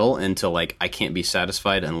settle until, like, I can't be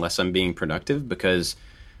satisfied unless I'm being productive. Because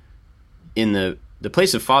in the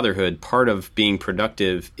place of fatherhood, part of being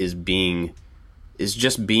productive is is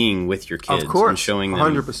just being with your kids, of course, and showing them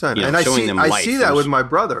 100%. you know, And I showing see them I life. see that with my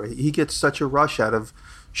brother. He gets such a rush out of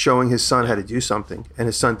showing his son how to do something, and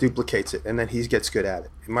his son duplicates it, and then he gets good at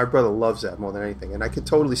it. And my brother loves that more than anything, and I could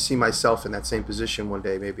totally see myself in that same position one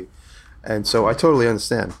day, maybe. And so I totally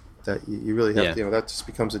understand that you really have to, you know, that just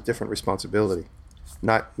becomes a different responsibility,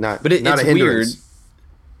 not but not it's a hindrance. weird.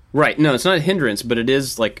 Right. No, it's not a hindrance, but it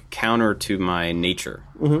is like counter to my nature.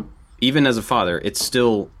 Mm-hmm. Even as a father, it's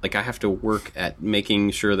still like I have to work at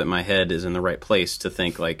making sure that my head is in the right place to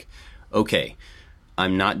think like, okay,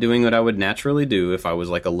 I'm not doing what I would naturally do if I was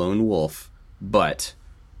like a lone wolf, but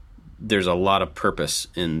there's a lot of purpose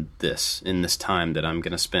in this time that I'm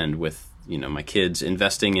going to spend with, you know, my kids,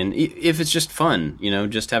 investing in, if it's just fun, you know,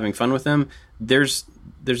 just having fun with them, there's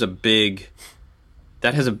a big,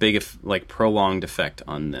 that has a big like prolonged effect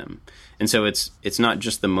on them. And so it's not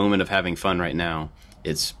just the moment of having fun right now.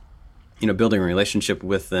 It's, you know, building a relationship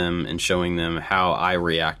with them and showing them how I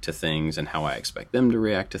react to things and how I expect them to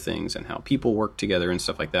react to things and how people work together and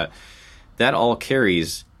stuff like that. That all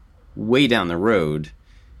carries way down the road.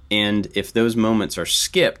 And if those moments are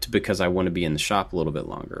skipped because I want to be in the shop a little bit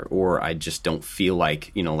longer, or I just don't feel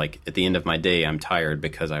like, you know, like at the end of my day, I'm tired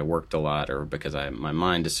because I worked a lot or because my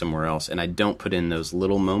mind is somewhere else, and I don't put in those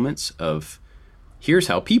little moments of, here's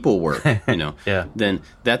how people work, you know, then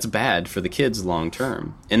that's bad for the kids long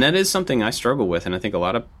term. And that is something I struggle with. And I think a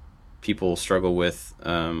lot of people struggle with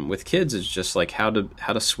kids, is just like how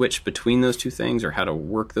to switch between those two things, or how to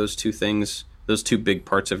work those two things, those two big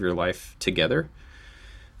parts of your life together.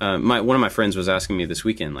 One of my friends was asking me this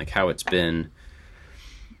weekend, like how it's been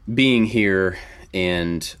being here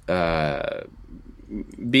and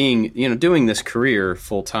being, you know, doing this career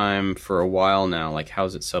full time for a while now. Like,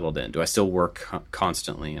 how's it settled in? Do I still work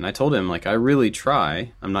constantly? And I told him, like, I really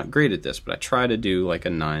try. I'm not great at this, but I try to do like a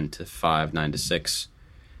 9 to 5, 9 to 6.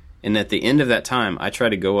 And at the end of that time, I try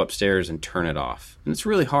to go upstairs and turn it off. And it's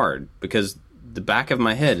really hard because the back of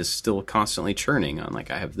my head is still constantly churning on, like,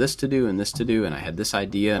 I have this to do and this to do, and I had this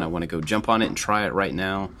idea and I want to go jump on it and try it right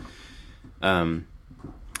now.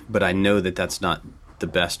 But I know that that's not the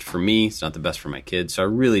best for me. It's not the best for my kids. So I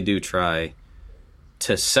really do try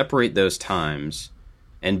to separate those times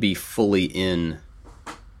and be fully in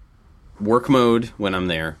work mode when I'm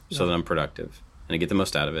there so that I'm productive and I get the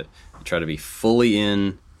most out of it. I try to be fully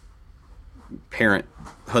in parent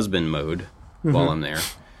husband mode while I'm there.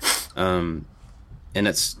 And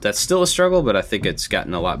that's still a struggle, but I think it's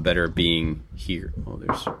gotten a lot better being here. Oh,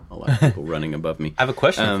 there's a lot of people running above me. I have a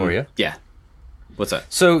question for you. Yeah. What's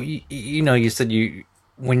that? So, you know, you said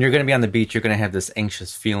when you're going to be on the beach, you're going to have this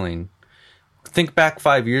anxious feeling. Think back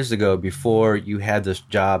 5 years ago before you had this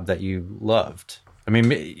job that you loved. I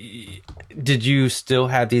mean, did you still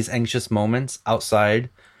have these anxious moments outside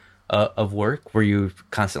of work? Were you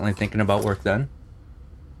constantly thinking about work then?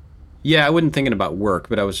 Yeah, I wasn't thinking about work,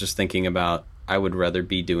 but I was just thinking about, I would rather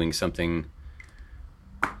be doing something.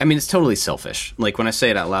 I mean, it's totally selfish. Like, when I say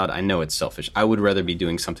it out loud, I know it's selfish. I would rather be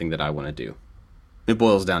doing something that I want to do. It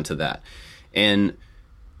boils down to that. And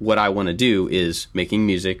what I want to do is making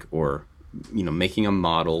music, or, you know, making a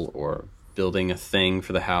model, or building a thing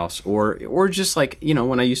for the house, or just like, you know,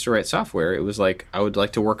 when I used to write software, it was like, I would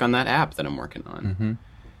like to work on that app that I'm working on.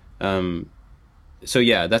 Mm-hmm. So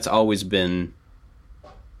yeah, that's always been,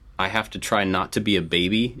 I have to try not to be a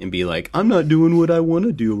baby and be like, I'm not doing what I want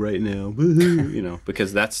to do right now, you know,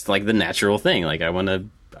 because that's like the natural thing. Like, I want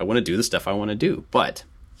to do the stuff I want to do, but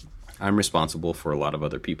I'm responsible for a lot of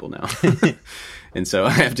other people now. And so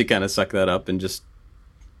I have to kind of suck that up and just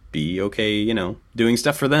be okay, you know, doing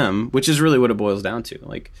stuff for them, which is really what it boils down to.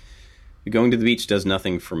 Like, going to the beach does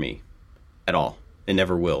nothing for me at all. It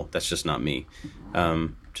never will. That's just not me.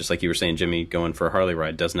 Just like you were saying, Jimmy, going for a Harley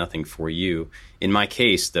ride does nothing for you. In my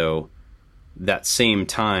case, though, that same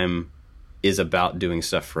time is about doing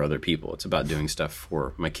stuff for other people. It's about doing stuff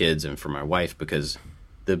for my kids and for my wife, because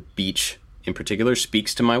the beach in particular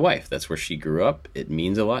speaks to my wife. That's where she grew up. It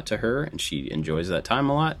means a lot to her, and she enjoys that time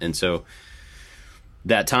a lot. And so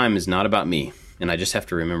that time is not about me. And I just have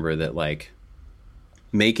to remember that, like,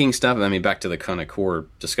 making stuff, I mean, back to the kind of core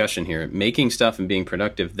discussion here, making stuff and being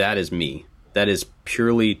productive, that is me. That is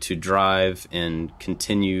purely to drive and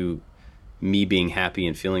continue me being happy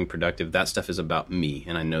and feeling productive. That stuff is about me,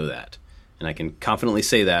 and I know that. And I can confidently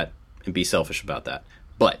say that and be selfish about that.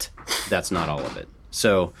 But that's not all of it.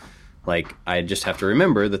 So, like, I just have to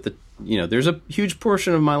remember that there's a huge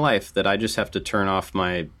portion of my life that I just have to turn off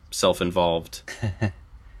my self-involved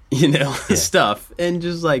stuff and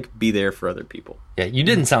just, like, be there for other people. Yeah, you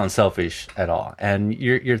didn't sound selfish at all. And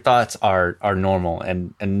your thoughts are normal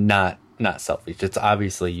and not selfish. It's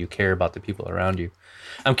obviously you care about the people around you.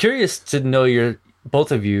 I'm curious to know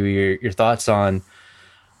both of you your thoughts on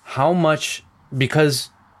how much, because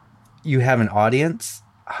you have an audience,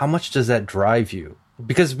 how much does that drive you?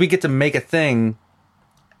 Because we get to make a thing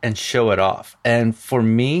and show it off. And for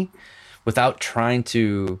me, without trying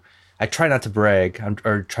to, I try not to brag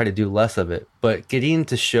or try to do less of it, but getting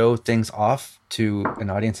to show things off to an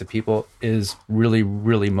audience of people is really,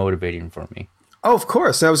 really motivating for me. Oh, of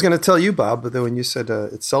course. I was going to tell you, Bob, but then when you said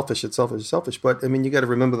it's selfish, it's selfish, it's selfish. But I mean, you got to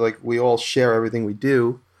remember, like, we all share everything we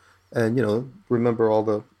do, and remember all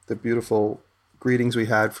the beautiful greetings we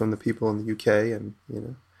had from the people in the UK, and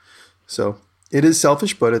so it is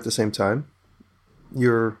selfish, but at the same time,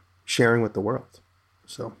 you're sharing with the world.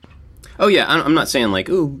 So. Oh yeah, I'm not saying like,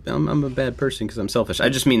 ooh, I'm a bad person because I'm selfish. I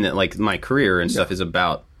just mean that like my career and stuff is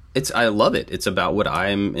about. I love it. It's about what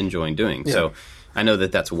I'm enjoying doing. Yeah. So I know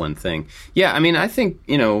that that's one thing. Yeah, I mean, I think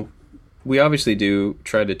we obviously do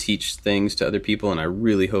try to teach things to other people, and I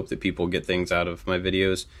really hope that people get things out of my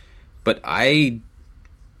videos. But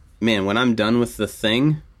when I'm done with the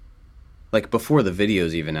thing, like before the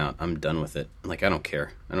video's even out, I'm done with it. Like I don't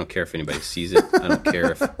care. I don't care if anybody sees it. I don't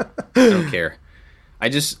care I don't care.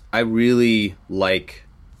 I really like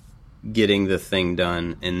getting the thing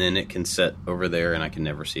done, and then it can sit over there and I can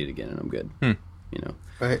never see it again, and I'm good.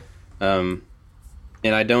 Right.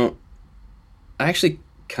 And I actually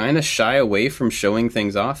kind of shy away from showing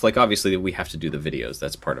things off. Like obviously we have to do the videos.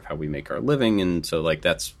 That's part of how we make our living. And so like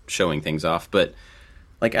that's showing things off. But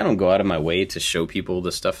like, I don't go out of my way to show people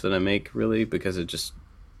the stuff that I make really, because I just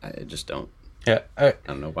don't. Yeah. I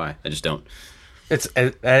don't know why. I just don't.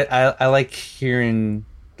 I like hearing,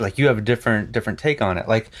 like, you have a different take on it.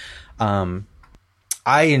 Like,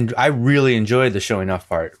 I really enjoyed the showing off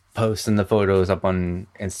part, posting the photos up on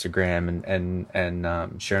Instagram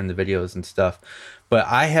and sharing the videos and stuff. But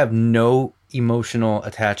I have no emotional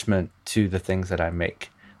attachment to the things that I make.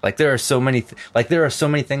 Like there are so many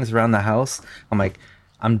things around the house. I'm like,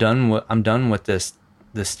 I'm done with this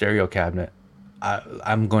stereo cabinet.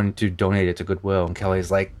 I'm going to donate it to Goodwill. And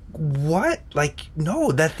Kelly's like, what? Like,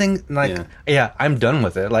 no, that thing, like, yeah, I'm done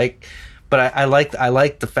with it. Like, but I like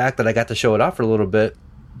the fact that I got to show it off for a little bit,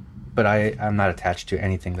 but I'm not attached to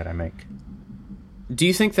anything that I make. Do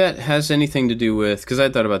you think that has anything to do with, because I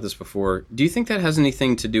thought about this before, do you think that has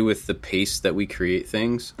anything to do with the pace that we create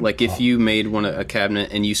things? Like if you made a cabinet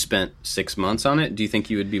and you spent 6 months on it, do you think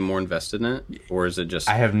you would be more invested in it? Or is it just...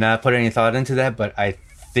 I have not put any thought into that, but I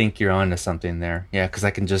think you're onto something there. Yeah, because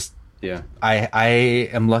I can just... Yeah. I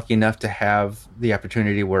am lucky enough to have the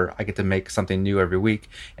opportunity where I get to make something new every week,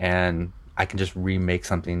 and I can just remake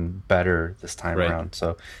something better this time around.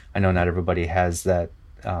 So I know not everybody has that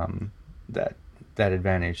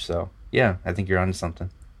advantage. So yeah, I think you're onto something.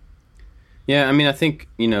 Yeah, I mean, I think,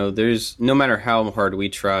 there's, no matter how hard we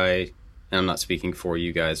try, and I'm not speaking for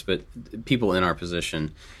you guys, but people in our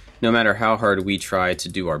position, no matter how hard we try to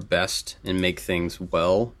do our best and make things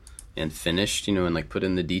well and finished, and like put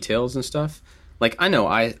in the details and stuff, like I know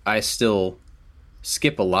I still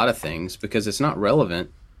skip a lot of things because it's not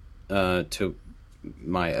relevant to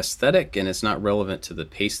my aesthetic, and it's not relevant to the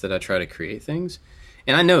pace that I try to create things.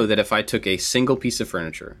 And I know that if I took a single piece of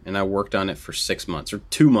furniture and I worked on it for 6 months or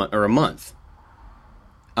 2 months or a month,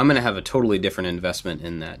 I'm going to have a totally different investment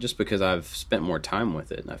in that just because I've spent more time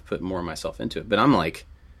with it and I've put more of myself into it. But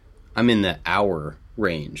I'm in the hour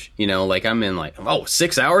range, like I'm in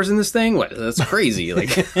 6 hours in this thing. What? That's crazy. Like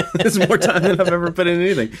it's more time than I've ever put in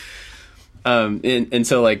anything. And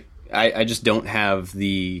so like, I just don't have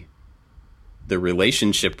the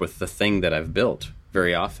relationship with the thing that I've built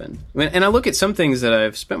very often. And I look at some things that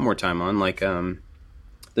I've spent more time on, like the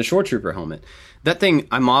Shore Trooper helmet. That thing,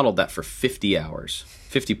 I modeled that for 50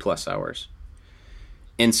 plus hours.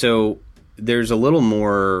 And so there's a little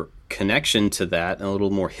more connection to that and a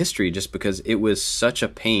little more history just because it was such a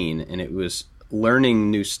pain, and it was learning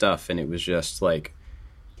new stuff, and it was just like,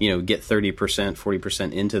 get 30%,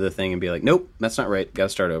 40% into the thing and be like, nope, that's not right. Got to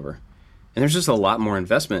start over. And there's just a lot more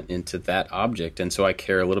investment into that object. And so I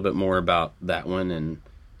care a little bit more about that one and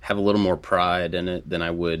have a little more pride in it than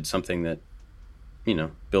I would something that,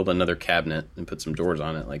 build another cabinet and put some doors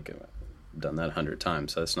on it. Like I've done that 100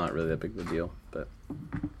 times. So it's not really that big of a deal. But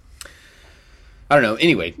I don't know.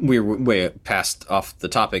 Anyway, we're way past off the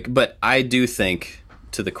topic. But I do think,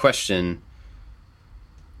 to the question,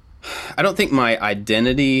 I don't think my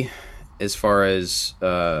identity as far as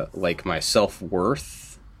like my self-worth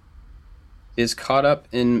is caught up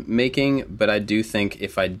in making, but I do think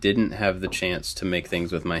if I didn't have the chance to make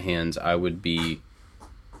things with my hands, I would be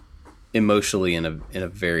emotionally in a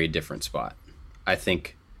very different spot. I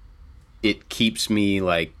think it keeps me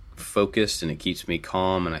like focused and it keeps me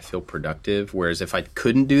calm and I feel productive. Whereas if I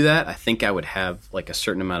couldn't do that, I think I would have like a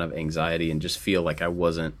certain amount of anxiety and just feel like I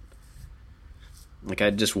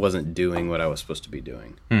just wasn't doing what I was supposed to be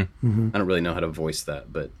doing. Mm-hmm. I don't really know how to voice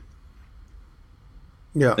that, but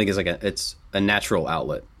Yeah. I think it's a natural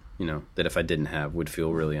outlet, that if I didn't have would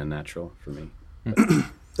feel really unnatural for me.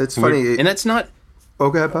 It's funny. And that's not, Oh,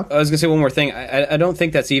 go ahead, Bob. I was going to say one more thing. I don't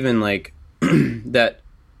think that's even like that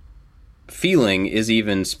feeling is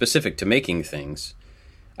even specific to making things.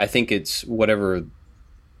 I think it's whatever,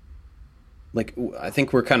 like, I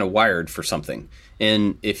think we're kind of wired for something.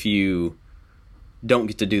 And if you don't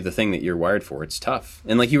get to do the thing that you're wired for, it's tough.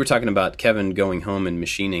 And like you were talking about Kevin going home and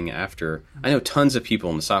machining after, I know tons of people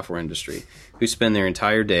in the software industry who spend their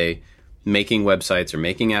entire day making websites or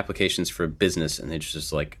making applications for a business, and it's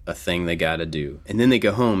just like a thing they got to do. And then they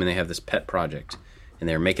go home and they have this pet project and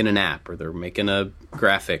they're making an app or they're making a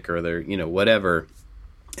graphic or they're, whatever.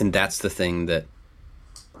 And that's the thing that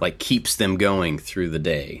like keeps them going through the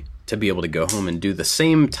day, to be able to go home and do the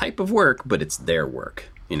same type of work, but it's their work,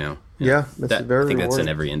 Yeah, that's very I think that's in rewarding.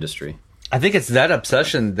 every industry. I think it's that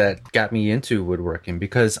obsession that got me into woodworking,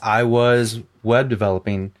 because I was web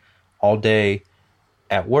developing all day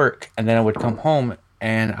at work, and then I would come home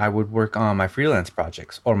and I would work on my freelance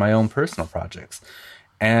projects or my own personal projects.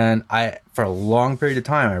 And for a long period of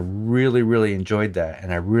time, I really, really enjoyed that.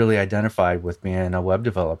 And I really identified with being a web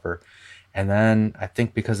developer. And then I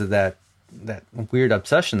think because of that weird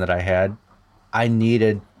obsession that I had, I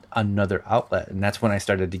needed another outlet. And that's when I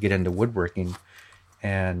started to get into woodworking.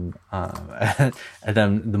 And and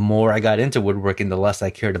then the more I got into woodworking, the less I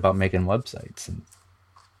cared about making websites.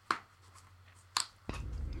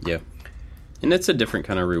 Yeah. And it's a different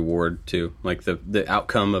kind of reward too. Like the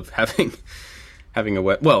outcome of having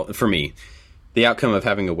for me, the outcome of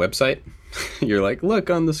having a website, you're like, look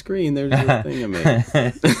on the screen, there's this thing I made.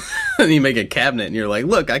 And you make a cabinet and you're like,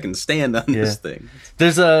 look, I can stand on this thing.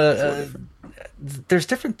 There's there's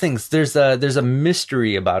different things. There's a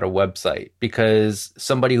mystery about a website, because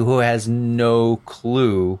somebody who has no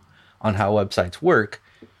clue on how websites work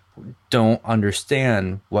don't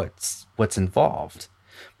understand what's involved.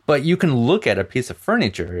 But you can look at a piece of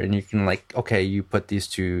furniture and you can like, okay, you put these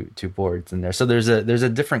two boards in there. So there's a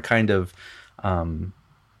different kind of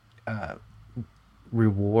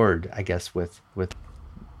reward, I guess, with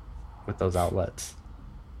those outlets.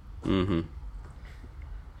 Mm-hmm.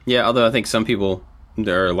 Yeah, although I think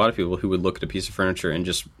there are a lot of people who would look at a piece of furniture and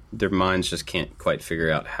just their minds just can't quite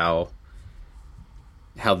figure out how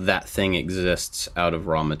that thing exists out of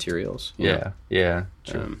raw materials. Yeah,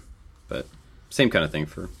 true. But same kind of thing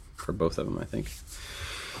for both of them, I think.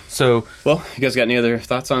 So, well, you guys got any other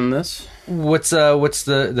thoughts on this? What's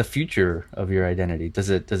the future of your identity? Does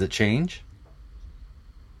it change?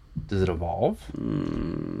 Does it evolve?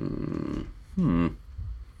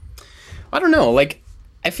 I don't know. Like,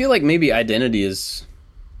 I feel like maybe identity is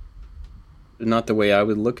not the way I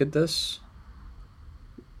would look at this.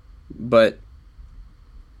 But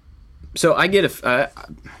so I get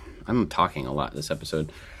I'm talking a lot this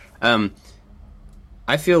episode.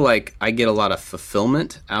 I feel like I get a lot of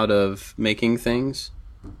fulfillment out of making things,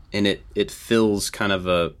 and it fills kind of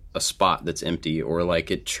a spot that's empty, or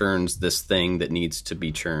like it churns this thing that needs to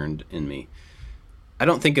be churned in me. I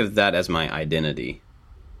don't think of that as my identity.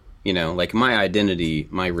 Like my identity,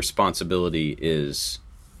 my responsibility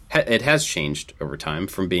it has changed over time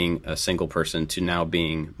from being a single person to now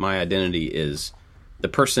being, my identity is the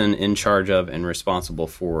person in charge of and responsible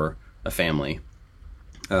for a family.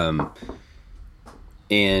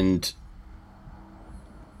 And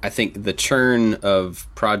I think the churn of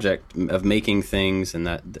making things and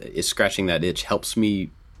that is scratching that itch helps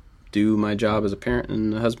me do my job as a parent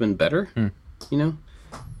and a husband better,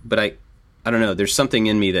 But I don't know. There's something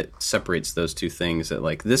in me that separates those two things, that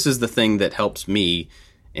like, this is the thing that helps me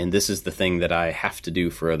and this is the thing that I have to do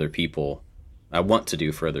for other people. I want to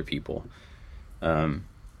do for other people.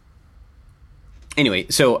 Anyway,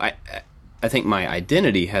 so I think my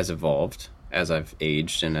identity has evolved as I've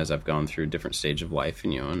aged and as I've gone through different stages of life,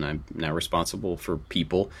 and I'm now responsible for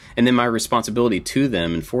people, and then my responsibility to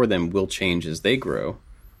them and for them will change as they grow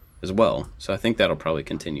as well. So I think that'll probably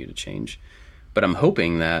continue to change. But I'm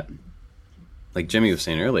hoping that, like Jimmy was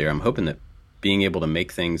saying earlier, I'm hoping that being able to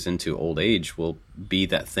make things into old age will be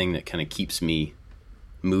that thing that kind of keeps me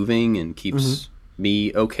moving and keeps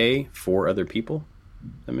me okay for other people.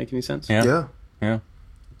 Does that make any sense? Yeah.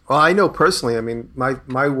 Well, I know personally, I mean, my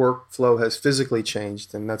workflow has physically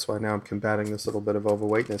changed, and that's why now I'm combating this little bit of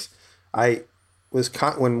overweightness.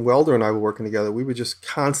 When Welder and I were working together, we were just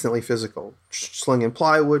constantly physical, slinging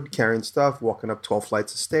plywood, carrying stuff, walking up 12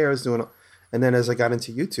 flights of stairs, And then as I got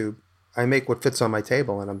into YouTube, I make what fits on my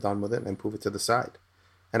table and I'm done with it and I move it to the side.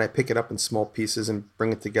 And I pick it up in small pieces and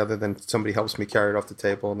bring it together. Then somebody helps me carry it off the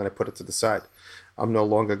table and then I put it to the side. I'm no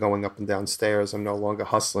longer going up and down stairs. I'm no longer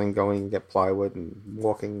hustling, going and get plywood and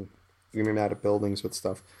walking in and out of buildings with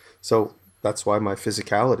stuff. So that's why my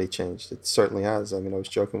physicality changed. It certainly has. I mean, I was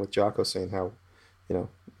joking with Jocko saying how, now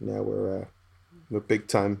we're big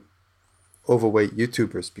time overweight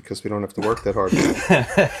YouTubers because we don't have to work that hard.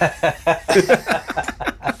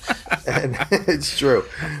 And it's true.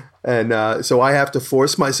 And so I have to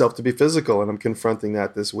force myself to be physical, and I'm confronting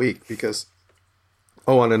that this week because,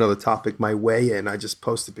 on another topic, my weigh-in, I just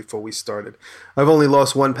posted before we started. I've only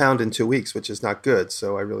lost 1 pound in 2 weeks, which is not good.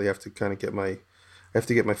 So I really have to kind of get my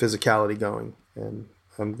physicality going. And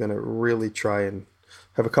I'm going to really try and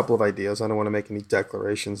have a couple of ideas. I don't want to make any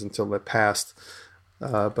declarations until they're passed.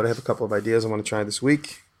 But I have a couple of ideas I want to try this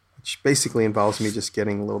week, which basically involves me just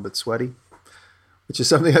getting a little bit sweaty, which is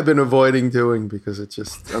something I've been avoiding doing because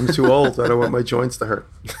I'm too old. I don't want my joints to hurt.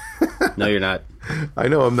 No, you're not. I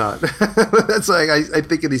know I'm not. That's like, I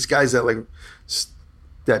think of these guys that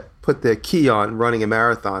put their key on running a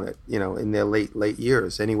marathon in their late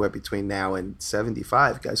years, anywhere between now and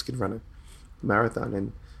 75, guys could run a marathon.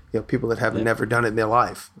 And, people that have never done it in their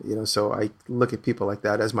life, so I look at people like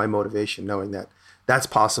that as my motivation, knowing that that's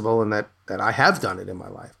possible and that I have done it in my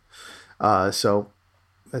life. So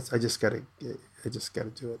I just got to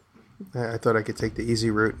do it. I thought I could take the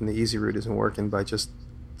easy route, and the easy route isn't working by just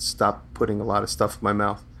stop putting a lot of stuff in my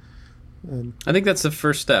mouth. And I think that's the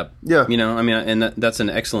first step. Yeah. And that's an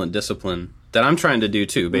excellent discipline that I'm trying to do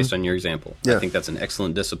too, based on your example. Yeah. I think that's an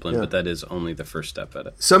excellent discipline, but that is only the first step at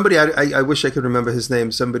it. Somebody, I wish I could remember his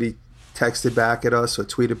name. Somebody texted back at us or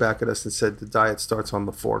tweeted back at us and said the diet starts on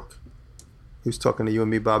the fork. He was talking to you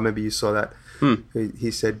and me, Bob. Maybe you saw that.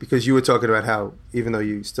 He said, because you were talking about how even though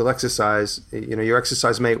you still exercise, your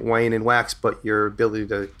exercise may wane and wax, but your ability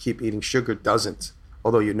to keep eating sugar doesn't,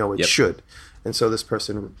 although it should. And so this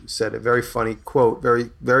person said a very funny quote,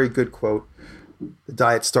 very, very good quote. The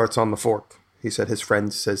diet starts on the fork. He said his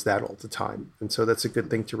friend says that all the time. And so that's a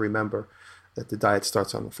good thing to remember, that the diet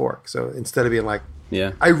starts on the fork. So instead of being like,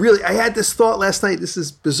 I had this thought last night. This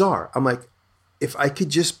is bizarre. I'm like, if I could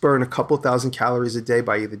just burn a couple thousand calories a day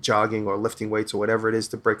by either jogging or lifting weights or whatever it is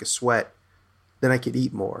to break a sweat, then I could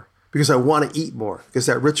eat more because I want to eat more, because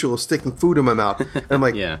that ritual of sticking food in my mouth. And I'm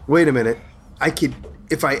like, wait a minute.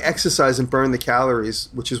 If I exercise and burn the calories,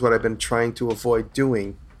 which is what I've been trying to avoid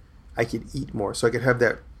doing, I could eat more. So I could have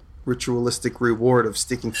that ritualistic reward of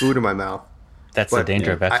sticking food in my mouth. That's the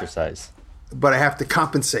danger of exercise. But I have to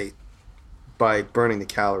compensate by burning the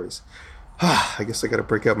calories. I guess I got to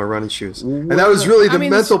break out my running shoes. And that was really the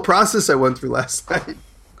mental process I went through last night.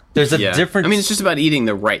 There's a difference. I mean, it's just about eating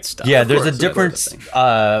the right stuff. Yeah, there's a difference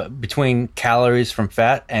between calories from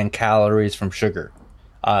fat and calories from sugar.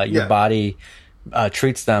 Your body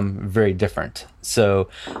treats them very different. So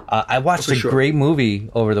I watched a great movie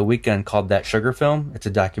over the weekend called That Sugar Film. It's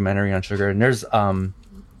a documentary on sugar. And there's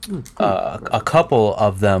a couple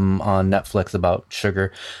of them on Netflix about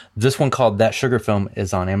sugar. This one called That Sugar Film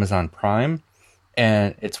is on Amazon Prime,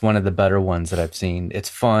 and it's one of the better ones that I've seen. It's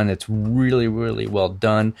fun. It's really, really well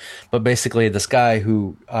done. But basically, this guy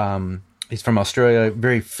who he's from Australia,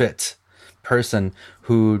 very fit person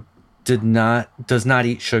who does not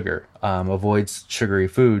eat sugar, avoids sugary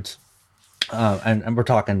foods, and we're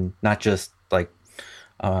talking not just like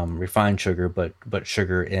refined sugar, but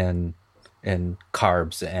sugar in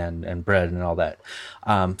carbs and bread and all that.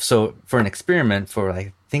 So for an experiment for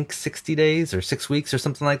I think 60 days or 6 weeks or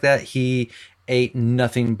something like that, he ate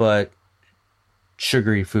nothing but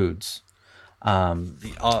sugary foods. Wow.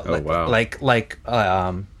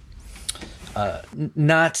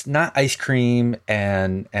 Not ice cream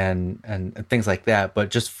and things like that, but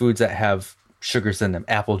just foods that have sugars in them,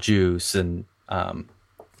 apple juice and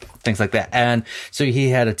things like that. And so he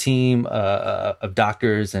had a team of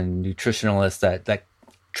doctors and nutritionalists that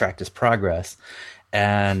tracked his progress.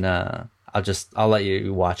 And I'll let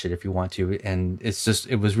you watch it if you want to. And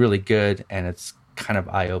it was really good, and it's kind of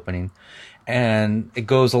eye-opening. And it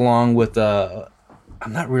goes along with I'm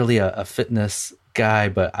not really a fitness guy,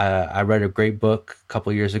 but I read a great book a couple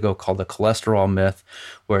of years ago called The Cholesterol Myth,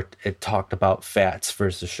 where it talked about fats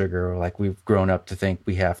versus sugar. Like, we've grown up to think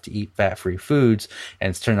we have to eat fat-free foods, and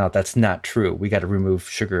it's turned out that's not true. We got to remove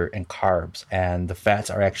sugar and carbs, and the fats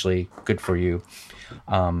are actually good for you.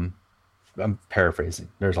 I'm paraphrasing.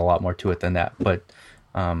 There's a lot more to it than that, but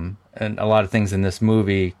and a lot of things in this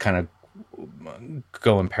movie kind of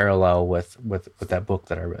go in parallel with that book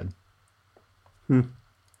that I read.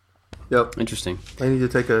 Yep. Interesting. I need to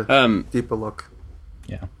take a deeper look.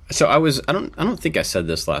 Yeah. So I don't think I said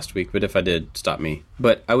this last week, but if I did, stop me.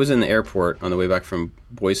 But I was in the airport on the way back from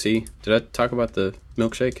Boise. Did I talk about the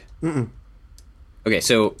milkshake? Mm-mm. Okay,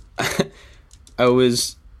 so I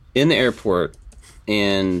was in the airport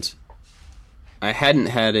and I hadn't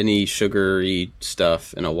had any sugary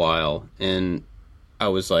stuff in a while, and I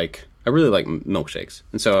was like, I really like milkshakes.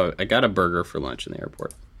 And so I got a burger for lunch in the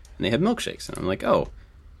airport, and they had milkshakes, and I'm like, oh,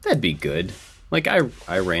 that'd be good. Like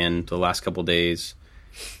I ran the last couple days.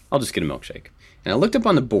 I'll just get a milkshake. And I looked up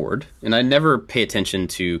on the board, and I never pay attention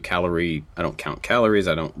to I don't count calories.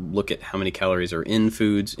 I don't look at how many calories are in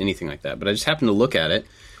foods, anything like that. But I just happened to look at it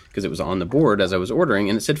because it was on the board as I was ordering,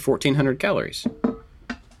 and it said 1,400 calories.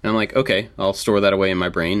 And I'm like, okay, I'll store that away in my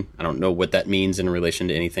brain. I don't know what that means in relation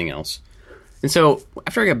to anything else. And so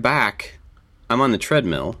after I got back, I'm on the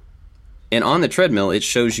treadmill. And on the treadmill, it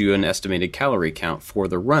shows you an estimated calorie count for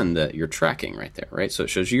the run that you're tracking right there, right? So it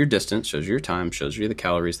shows you your distance, shows you your time, shows you the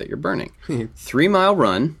calories that you're burning. 3-mile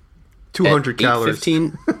run, 200 calories.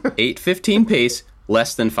 8:15 pace,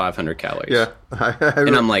 less than 500 calories. Yeah.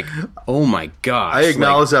 And I'm like, oh my gosh. I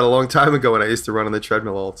acknowledged that a long time ago when I used to run on the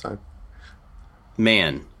treadmill all the time.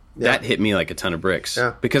 Man, that hit me like a ton of bricks.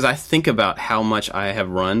 Yeah. Because I think about how much I have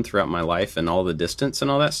run throughout my life and all the distance and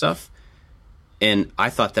all that stuff. And I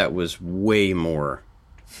thought that was way more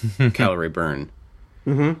calorie burn.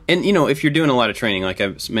 Mm-hmm. And, if you're doing a lot of training, like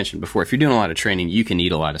I've mentioned before, if you're doing a lot of training, you can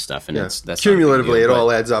eat a lot of stuff. And that's cumulatively, it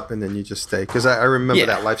all adds up, and then you just stay. Because I remember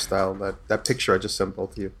that lifestyle, that picture I just sent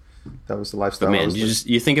both of you. That was the lifestyle. But man,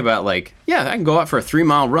 you think about like, I can go out for a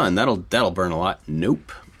 3-mile run. That'll burn a lot.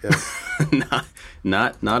 Nope. Yeah.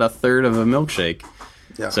 not a third of a milkshake.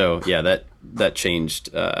 Yeah. So that changed,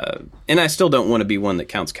 and I still don't want to be one that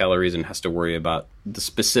counts calories and has to worry about the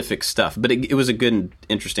specific stuff. But it was a good and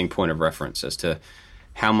interesting point of reference as to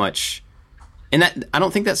how much, and that I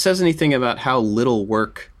don't think that says anything about how little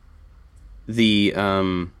work the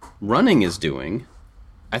running is doing.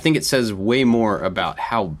 I think it says way more about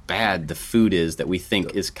how bad the food is that we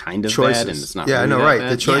think is kind of choices. Bad, and it's not. Yeah, really I know, right?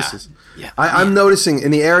 bad. The choices. Yeah. I'm noticing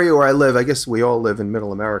in the area where I live. I guess we all live in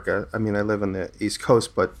Middle America. I mean, I live on the East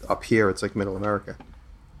Coast, but up here it's like Middle America.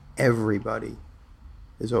 Everybody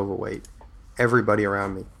is overweight. Everybody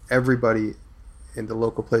around me. Everybody in the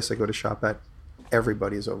local place I go to shop at.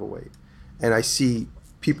 Everybody is overweight, and I see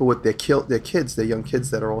people with their kids, their young kids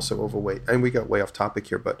that are also overweight. And we got way off topic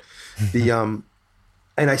here, but the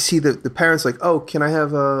and I see the parents like, oh, can I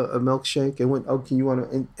have a milkshake? And can you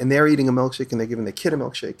want to? And they're eating a milkshake, and they're giving the kid a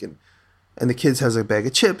milkshake, and the kids has a bag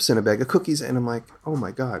of chips and a bag of cookies, and I'm like, oh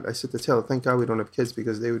my God! I said to Taylor, thank God we don't have kids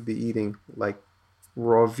because they would be eating like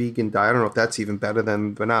raw vegan diet. I don't know if that's even better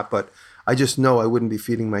than or not, but I just know I wouldn't be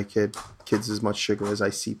feeding my kids as much sugar as I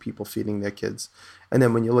see people feeding their kids. And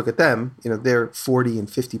then when you look at them, they're 40 and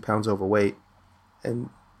 50 pounds overweight, and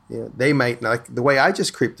they might like the way I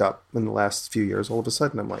just creeped up in the last few years. All of a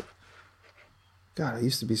sudden, I'm like, God, it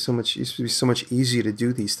used to be so much easier to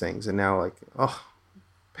do these things, and now like, oh,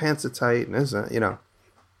 pants are tight, and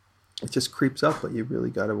it just creeps up. But you really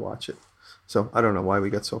got to watch it. So I don't know why we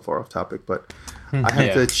got so far off topic, but I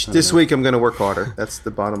have to. This week, I'm going to work harder. That's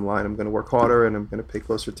the bottom line. I'm going to work harder, and I'm going to pay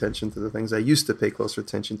closer attention to the things I used to pay closer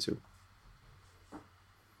attention to.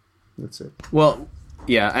 That's it. Well.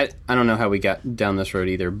 Yeah, I don't know how we got down this road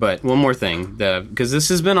either, but one more thing, because this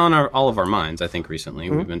has been on all of our minds, I think, recently.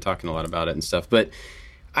 Mm-hmm. We've been talking a lot about it and stuff, but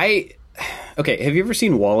have you ever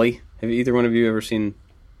seen WALL-E? Have either one of you ever seen...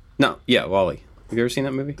 No, yeah, WALL-E. Have you ever seen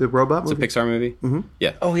that movie? The robot movie? It's a Pixar movie. Mm-hmm.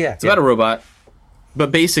 Yeah. Oh, yeah. It's about a robot,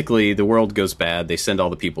 but basically the world goes bad. They send all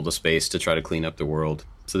the people to space to try to clean up the world.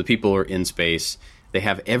 So the people are in space. They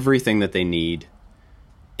have everything that they need,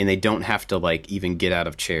 and they don't have to like even get out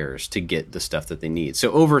of chairs to get the stuff that they need.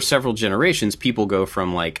 So over several generations, people go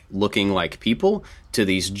from like looking like people to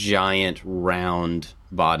these giant round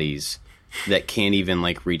bodies that can't even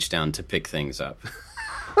like reach down to pick things up.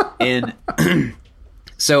 And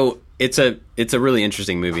so it's a really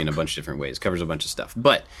interesting movie in a bunch of different ways. It covers a bunch of stuff.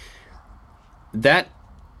 But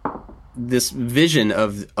this vision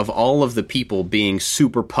of all of the people being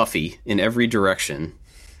super puffy in every direction,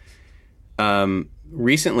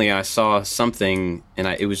 recently I saw something, and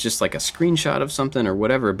it was just like a screenshot of something or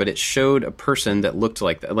whatever, but it showed a person that looked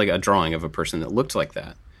like that, like a drawing of a person that looked like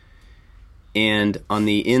that. And on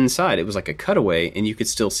the inside, it was like a cutaway, and you could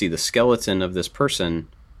still see the skeleton of this person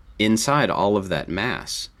inside all of that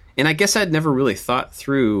mass. And I guess I'd never really thought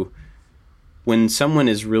through when someone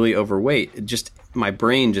is really overweight, my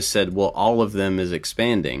brain just said, well, all of them is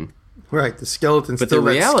expanding. Right, the skeleton's but still the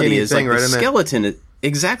reality that skinny is thing like right the in there. skeleton.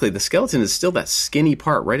 Exactly, the skeleton is still that skinny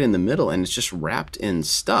part right in the middle, and it's just wrapped in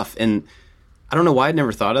stuff. And I don't know why I'd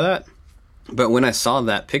never thought of that, But when I saw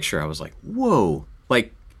that picture, I was like, whoa,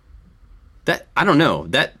 like that, I don't know,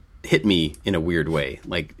 that hit me in a weird way.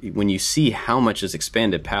 Like when you see how much is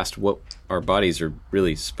expanded past what our bodies are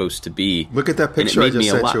really supposed to be. Look at that picture. And it made me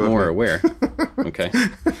a lot more aware. Okay.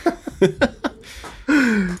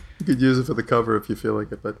 You could use it for the cover if you feel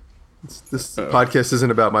like it, but this podcast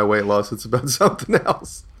isn't about my weight loss. It's about something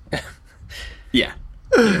else. Yeah.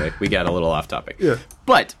 Anyway, we got a little off topic. Yeah.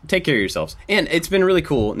 But take care of yourselves. And it's been really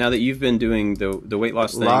cool. Now that you've been doing the weight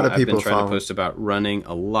loss thing, I've been trying to post about running.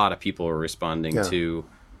 A lot of people are responding to,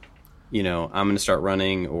 you know, I'm going to start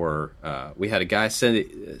running. Or we had a guy send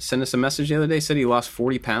us a message the other day, said he lost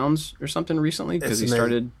 40 pounds or something recently because he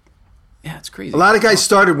started. Yeah, it's crazy. A lot of guys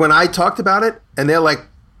started when I talked about it, and they're like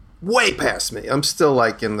way past me. I'm still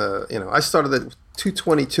like in the, you know, I started at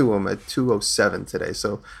 222. I'm at 207 today,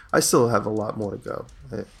 so I still have a lot more to go.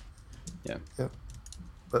 Yeah.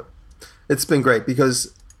 But it's been great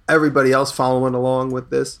because everybody else following along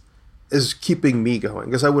with this is keeping me going,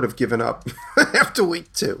 because I would have given up after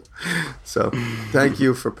week 2. So thank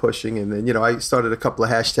you for pushing. And then, you know, I started a couple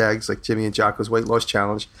of hashtags like Jimmy and Jocko's Weight Loss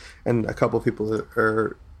Challenge, and a couple of people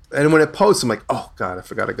are. And when it posts, I'm like, oh God, I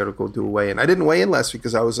forgot I got to go do a weigh-in. I didn't weigh in last week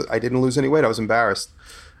because I didn't lose any weight. I was embarrassed.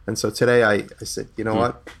 And so today I said, you know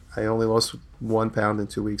what? I only lost 1 pound in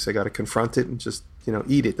 2 weeks. I got to confront it and just, you know,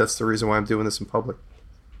 eat it. That's the reason why I'm doing this in public.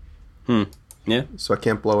 Yeah. So I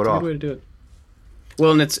can't blow it off. Good way to do it.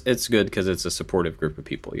 Well, and it's good because it's a supportive group of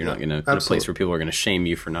people. You're not going to in a place where people are going to shame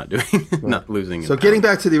you for not doing, not losing. So getting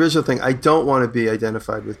back to the original thing, I don't want to be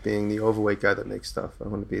identified with being the overweight guy that makes stuff. I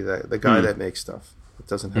want to be the guy that makes stuff. It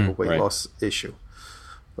doesn't have a weight loss issue.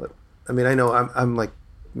 But I mean, I know I'm like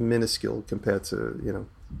minuscule compared to, you know,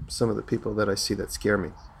 some of the people that I see that scare me,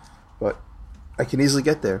 but I can easily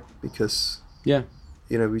get there because you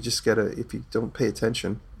know, we just gotta, if you don't pay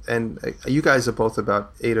attention, and you guys are both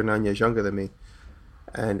about 8 or 9 years younger than me,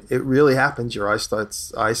 and it really happens. Your eyesight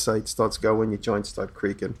starts going, your joints start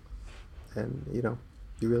creaking, and you know,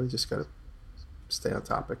 you really just gotta stay on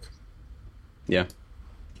topic. Yeah.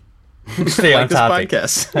 Stay on this topic.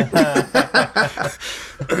 podcast.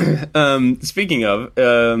 Speaking of,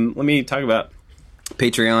 let me talk about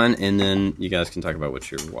Patreon, and then you guys can talk about what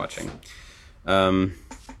you're watching.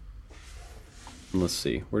 Let's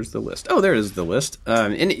see, where's the list? Oh, there is the list.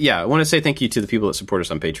 And yeah, I want to say thank you to the people that support us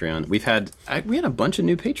on Patreon. We had a bunch of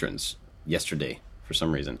new patrons yesterday for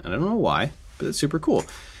some reason, and I don't know why, but it's super cool.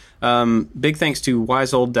 Big thanks to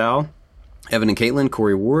Wise Old Dal, Evan and Caitlin,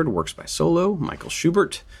 Corey Ward, Works by Solo, Michael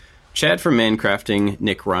Schubert, Chad from Mancrafting,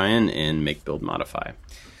 Nick Ryan, and Make Build Modify.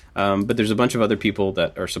 But there's a bunch of other people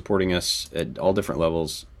that are supporting us at all different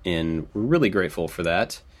levels, and we're really grateful for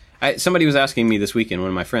that. Somebody was asking me this weekend, one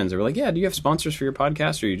of my friends, they were like, yeah, do you have sponsors for your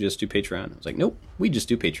podcast, or you just do Patreon? I was like, nope, we just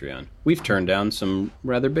do Patreon. We've turned down some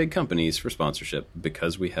rather big companies for sponsorship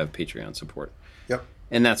because we have Patreon support. Yep.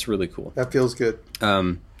 And that's really cool. That feels good.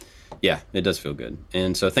 Yeah, it does feel good.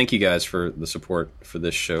 And so thank you guys for the support for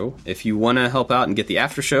this show. If you want to help out and get the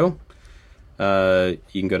after show,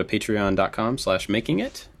 you can go to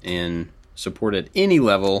patreon.com/makingit and support at any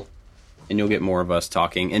level, and you'll get more of us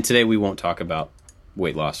talking. And today we won't talk about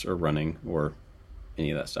weight loss or running or any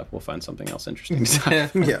of that stuff. We'll find something else interesting.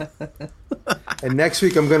 Yeah. And next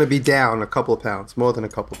week I'm going to be down a couple of pounds, more than a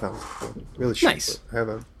couple of pounds. Really should. Nice. I have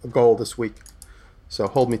a goal this week. So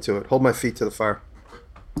hold me to it. Hold my feet to the fire.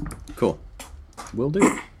 Cool. Will do. All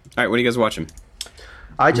right, what are you guys watching?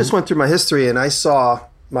 I just went through my history and I saw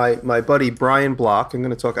my buddy Brian Block. I'm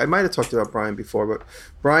going to talk. I might have talked about Brian before, but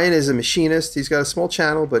Brian is a machinist. He's got a small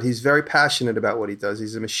channel, but he's very passionate about what he does.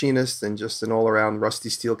 He's a machinist and just an all-around rusty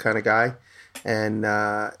steel kind of guy. And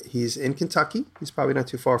he's in Kentucky. He's probably not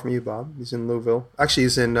too far from you, Bob. He's in Louisville. Actually,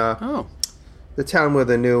 he's in the town where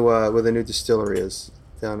the new distillery is.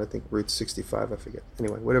 Down, I think, Route 65. I forget.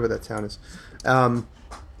 Anyway, whatever that town is.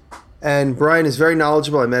 And Brian is very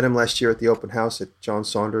knowledgeable. I met him last year at the open house at John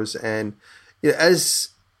Saunders. And you know, as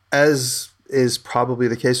is probably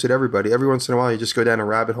the case with everybody, every once in a while you just go down a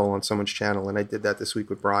rabbit hole on someone's channel. And I did that this week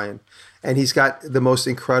with Brian. And he's got the most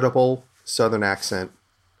incredible Southern accent.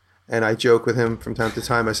 And I joke with him from time to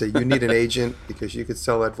time. I say, you need an agent because you could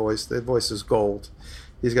sell that voice. That voice is gold.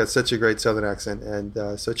 He's got such a great Southern accent.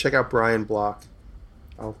 And so check out Brian Block.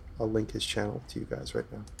 I'll link his channel to you guys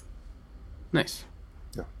right now. Nice.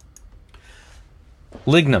 Yeah.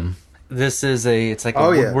 Lignum. This is it's like a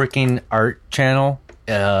woodworking art channel.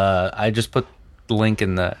 I just put the link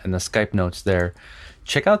in the Skype notes there.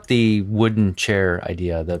 Check out the wooden chair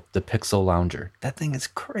idea, the Pixel Lounger. That thing is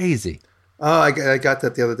crazy. Oh, I got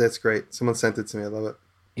that the other day. It's great. Someone sent it to me. I love it.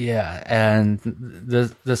 Yeah, and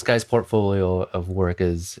this guy's portfolio of work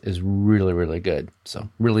is really, really good. So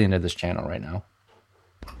really into this channel right now.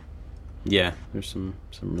 Yeah, there's some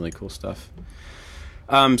really cool stuff.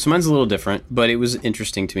 So mine's a little different, but it was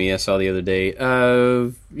interesting to me. I saw the other day.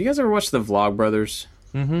 You guys ever watch the Vlog Brothers?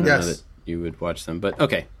 Mm-hmm. I know Yes. that you would watch them, but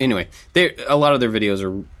okay. Anyway, a lot of their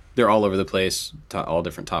videos they're all over the place, all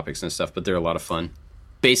different topics and stuff, but they're a lot of fun.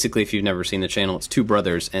 Basically, if you've never seen the channel, it's two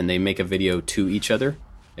brothers and they make a video to each other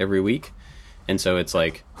every week, and so it's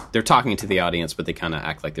like they're talking to the audience, but they kind of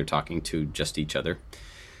act like they're talking to just each other.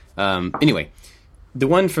 Anyway. The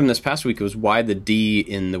one from this past week was why the D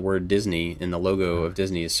in the word Disney, in the logo of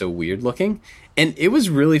Disney, is so weird looking. And it was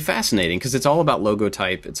really fascinating because it's all about logo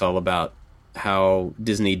type. It's all about how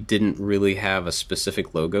Disney didn't really have a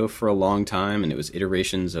specific logo for a long time. And it was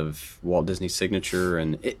iterations of Walt Disney's signature.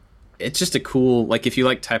 And it's just a cool, like if you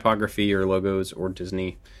like typography or logos or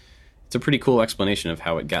Disney, it's a pretty cool explanation of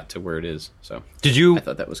how it got to where it is. So I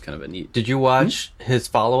thought that was kind of a neat. Did you watch his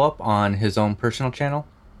follow-up on his own personal channel?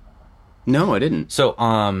 No, I didn't. So,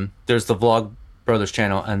 there's the Vlog Brothers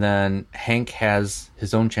channel, and then Hank has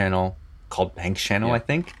his own channel called Hank's Channel, Yeah. I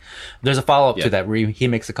think. There's a follow-up Yeah. to that where he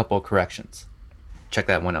makes a couple of corrections. Check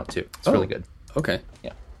that one out, too. It's really good. Okay.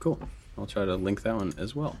 Yeah. Cool. I'll try to link that one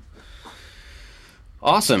as well.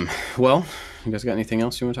 Awesome. Well, you guys got anything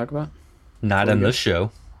else you want to talk about? Not in this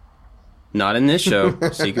show. Not in this show.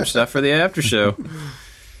 Secret stuff for the after show.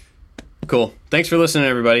 Cool. Thanks for listening,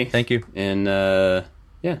 everybody. Thank you. And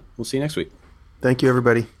yeah, we'll see you next week. Thank you,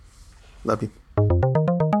 everybody. Love you.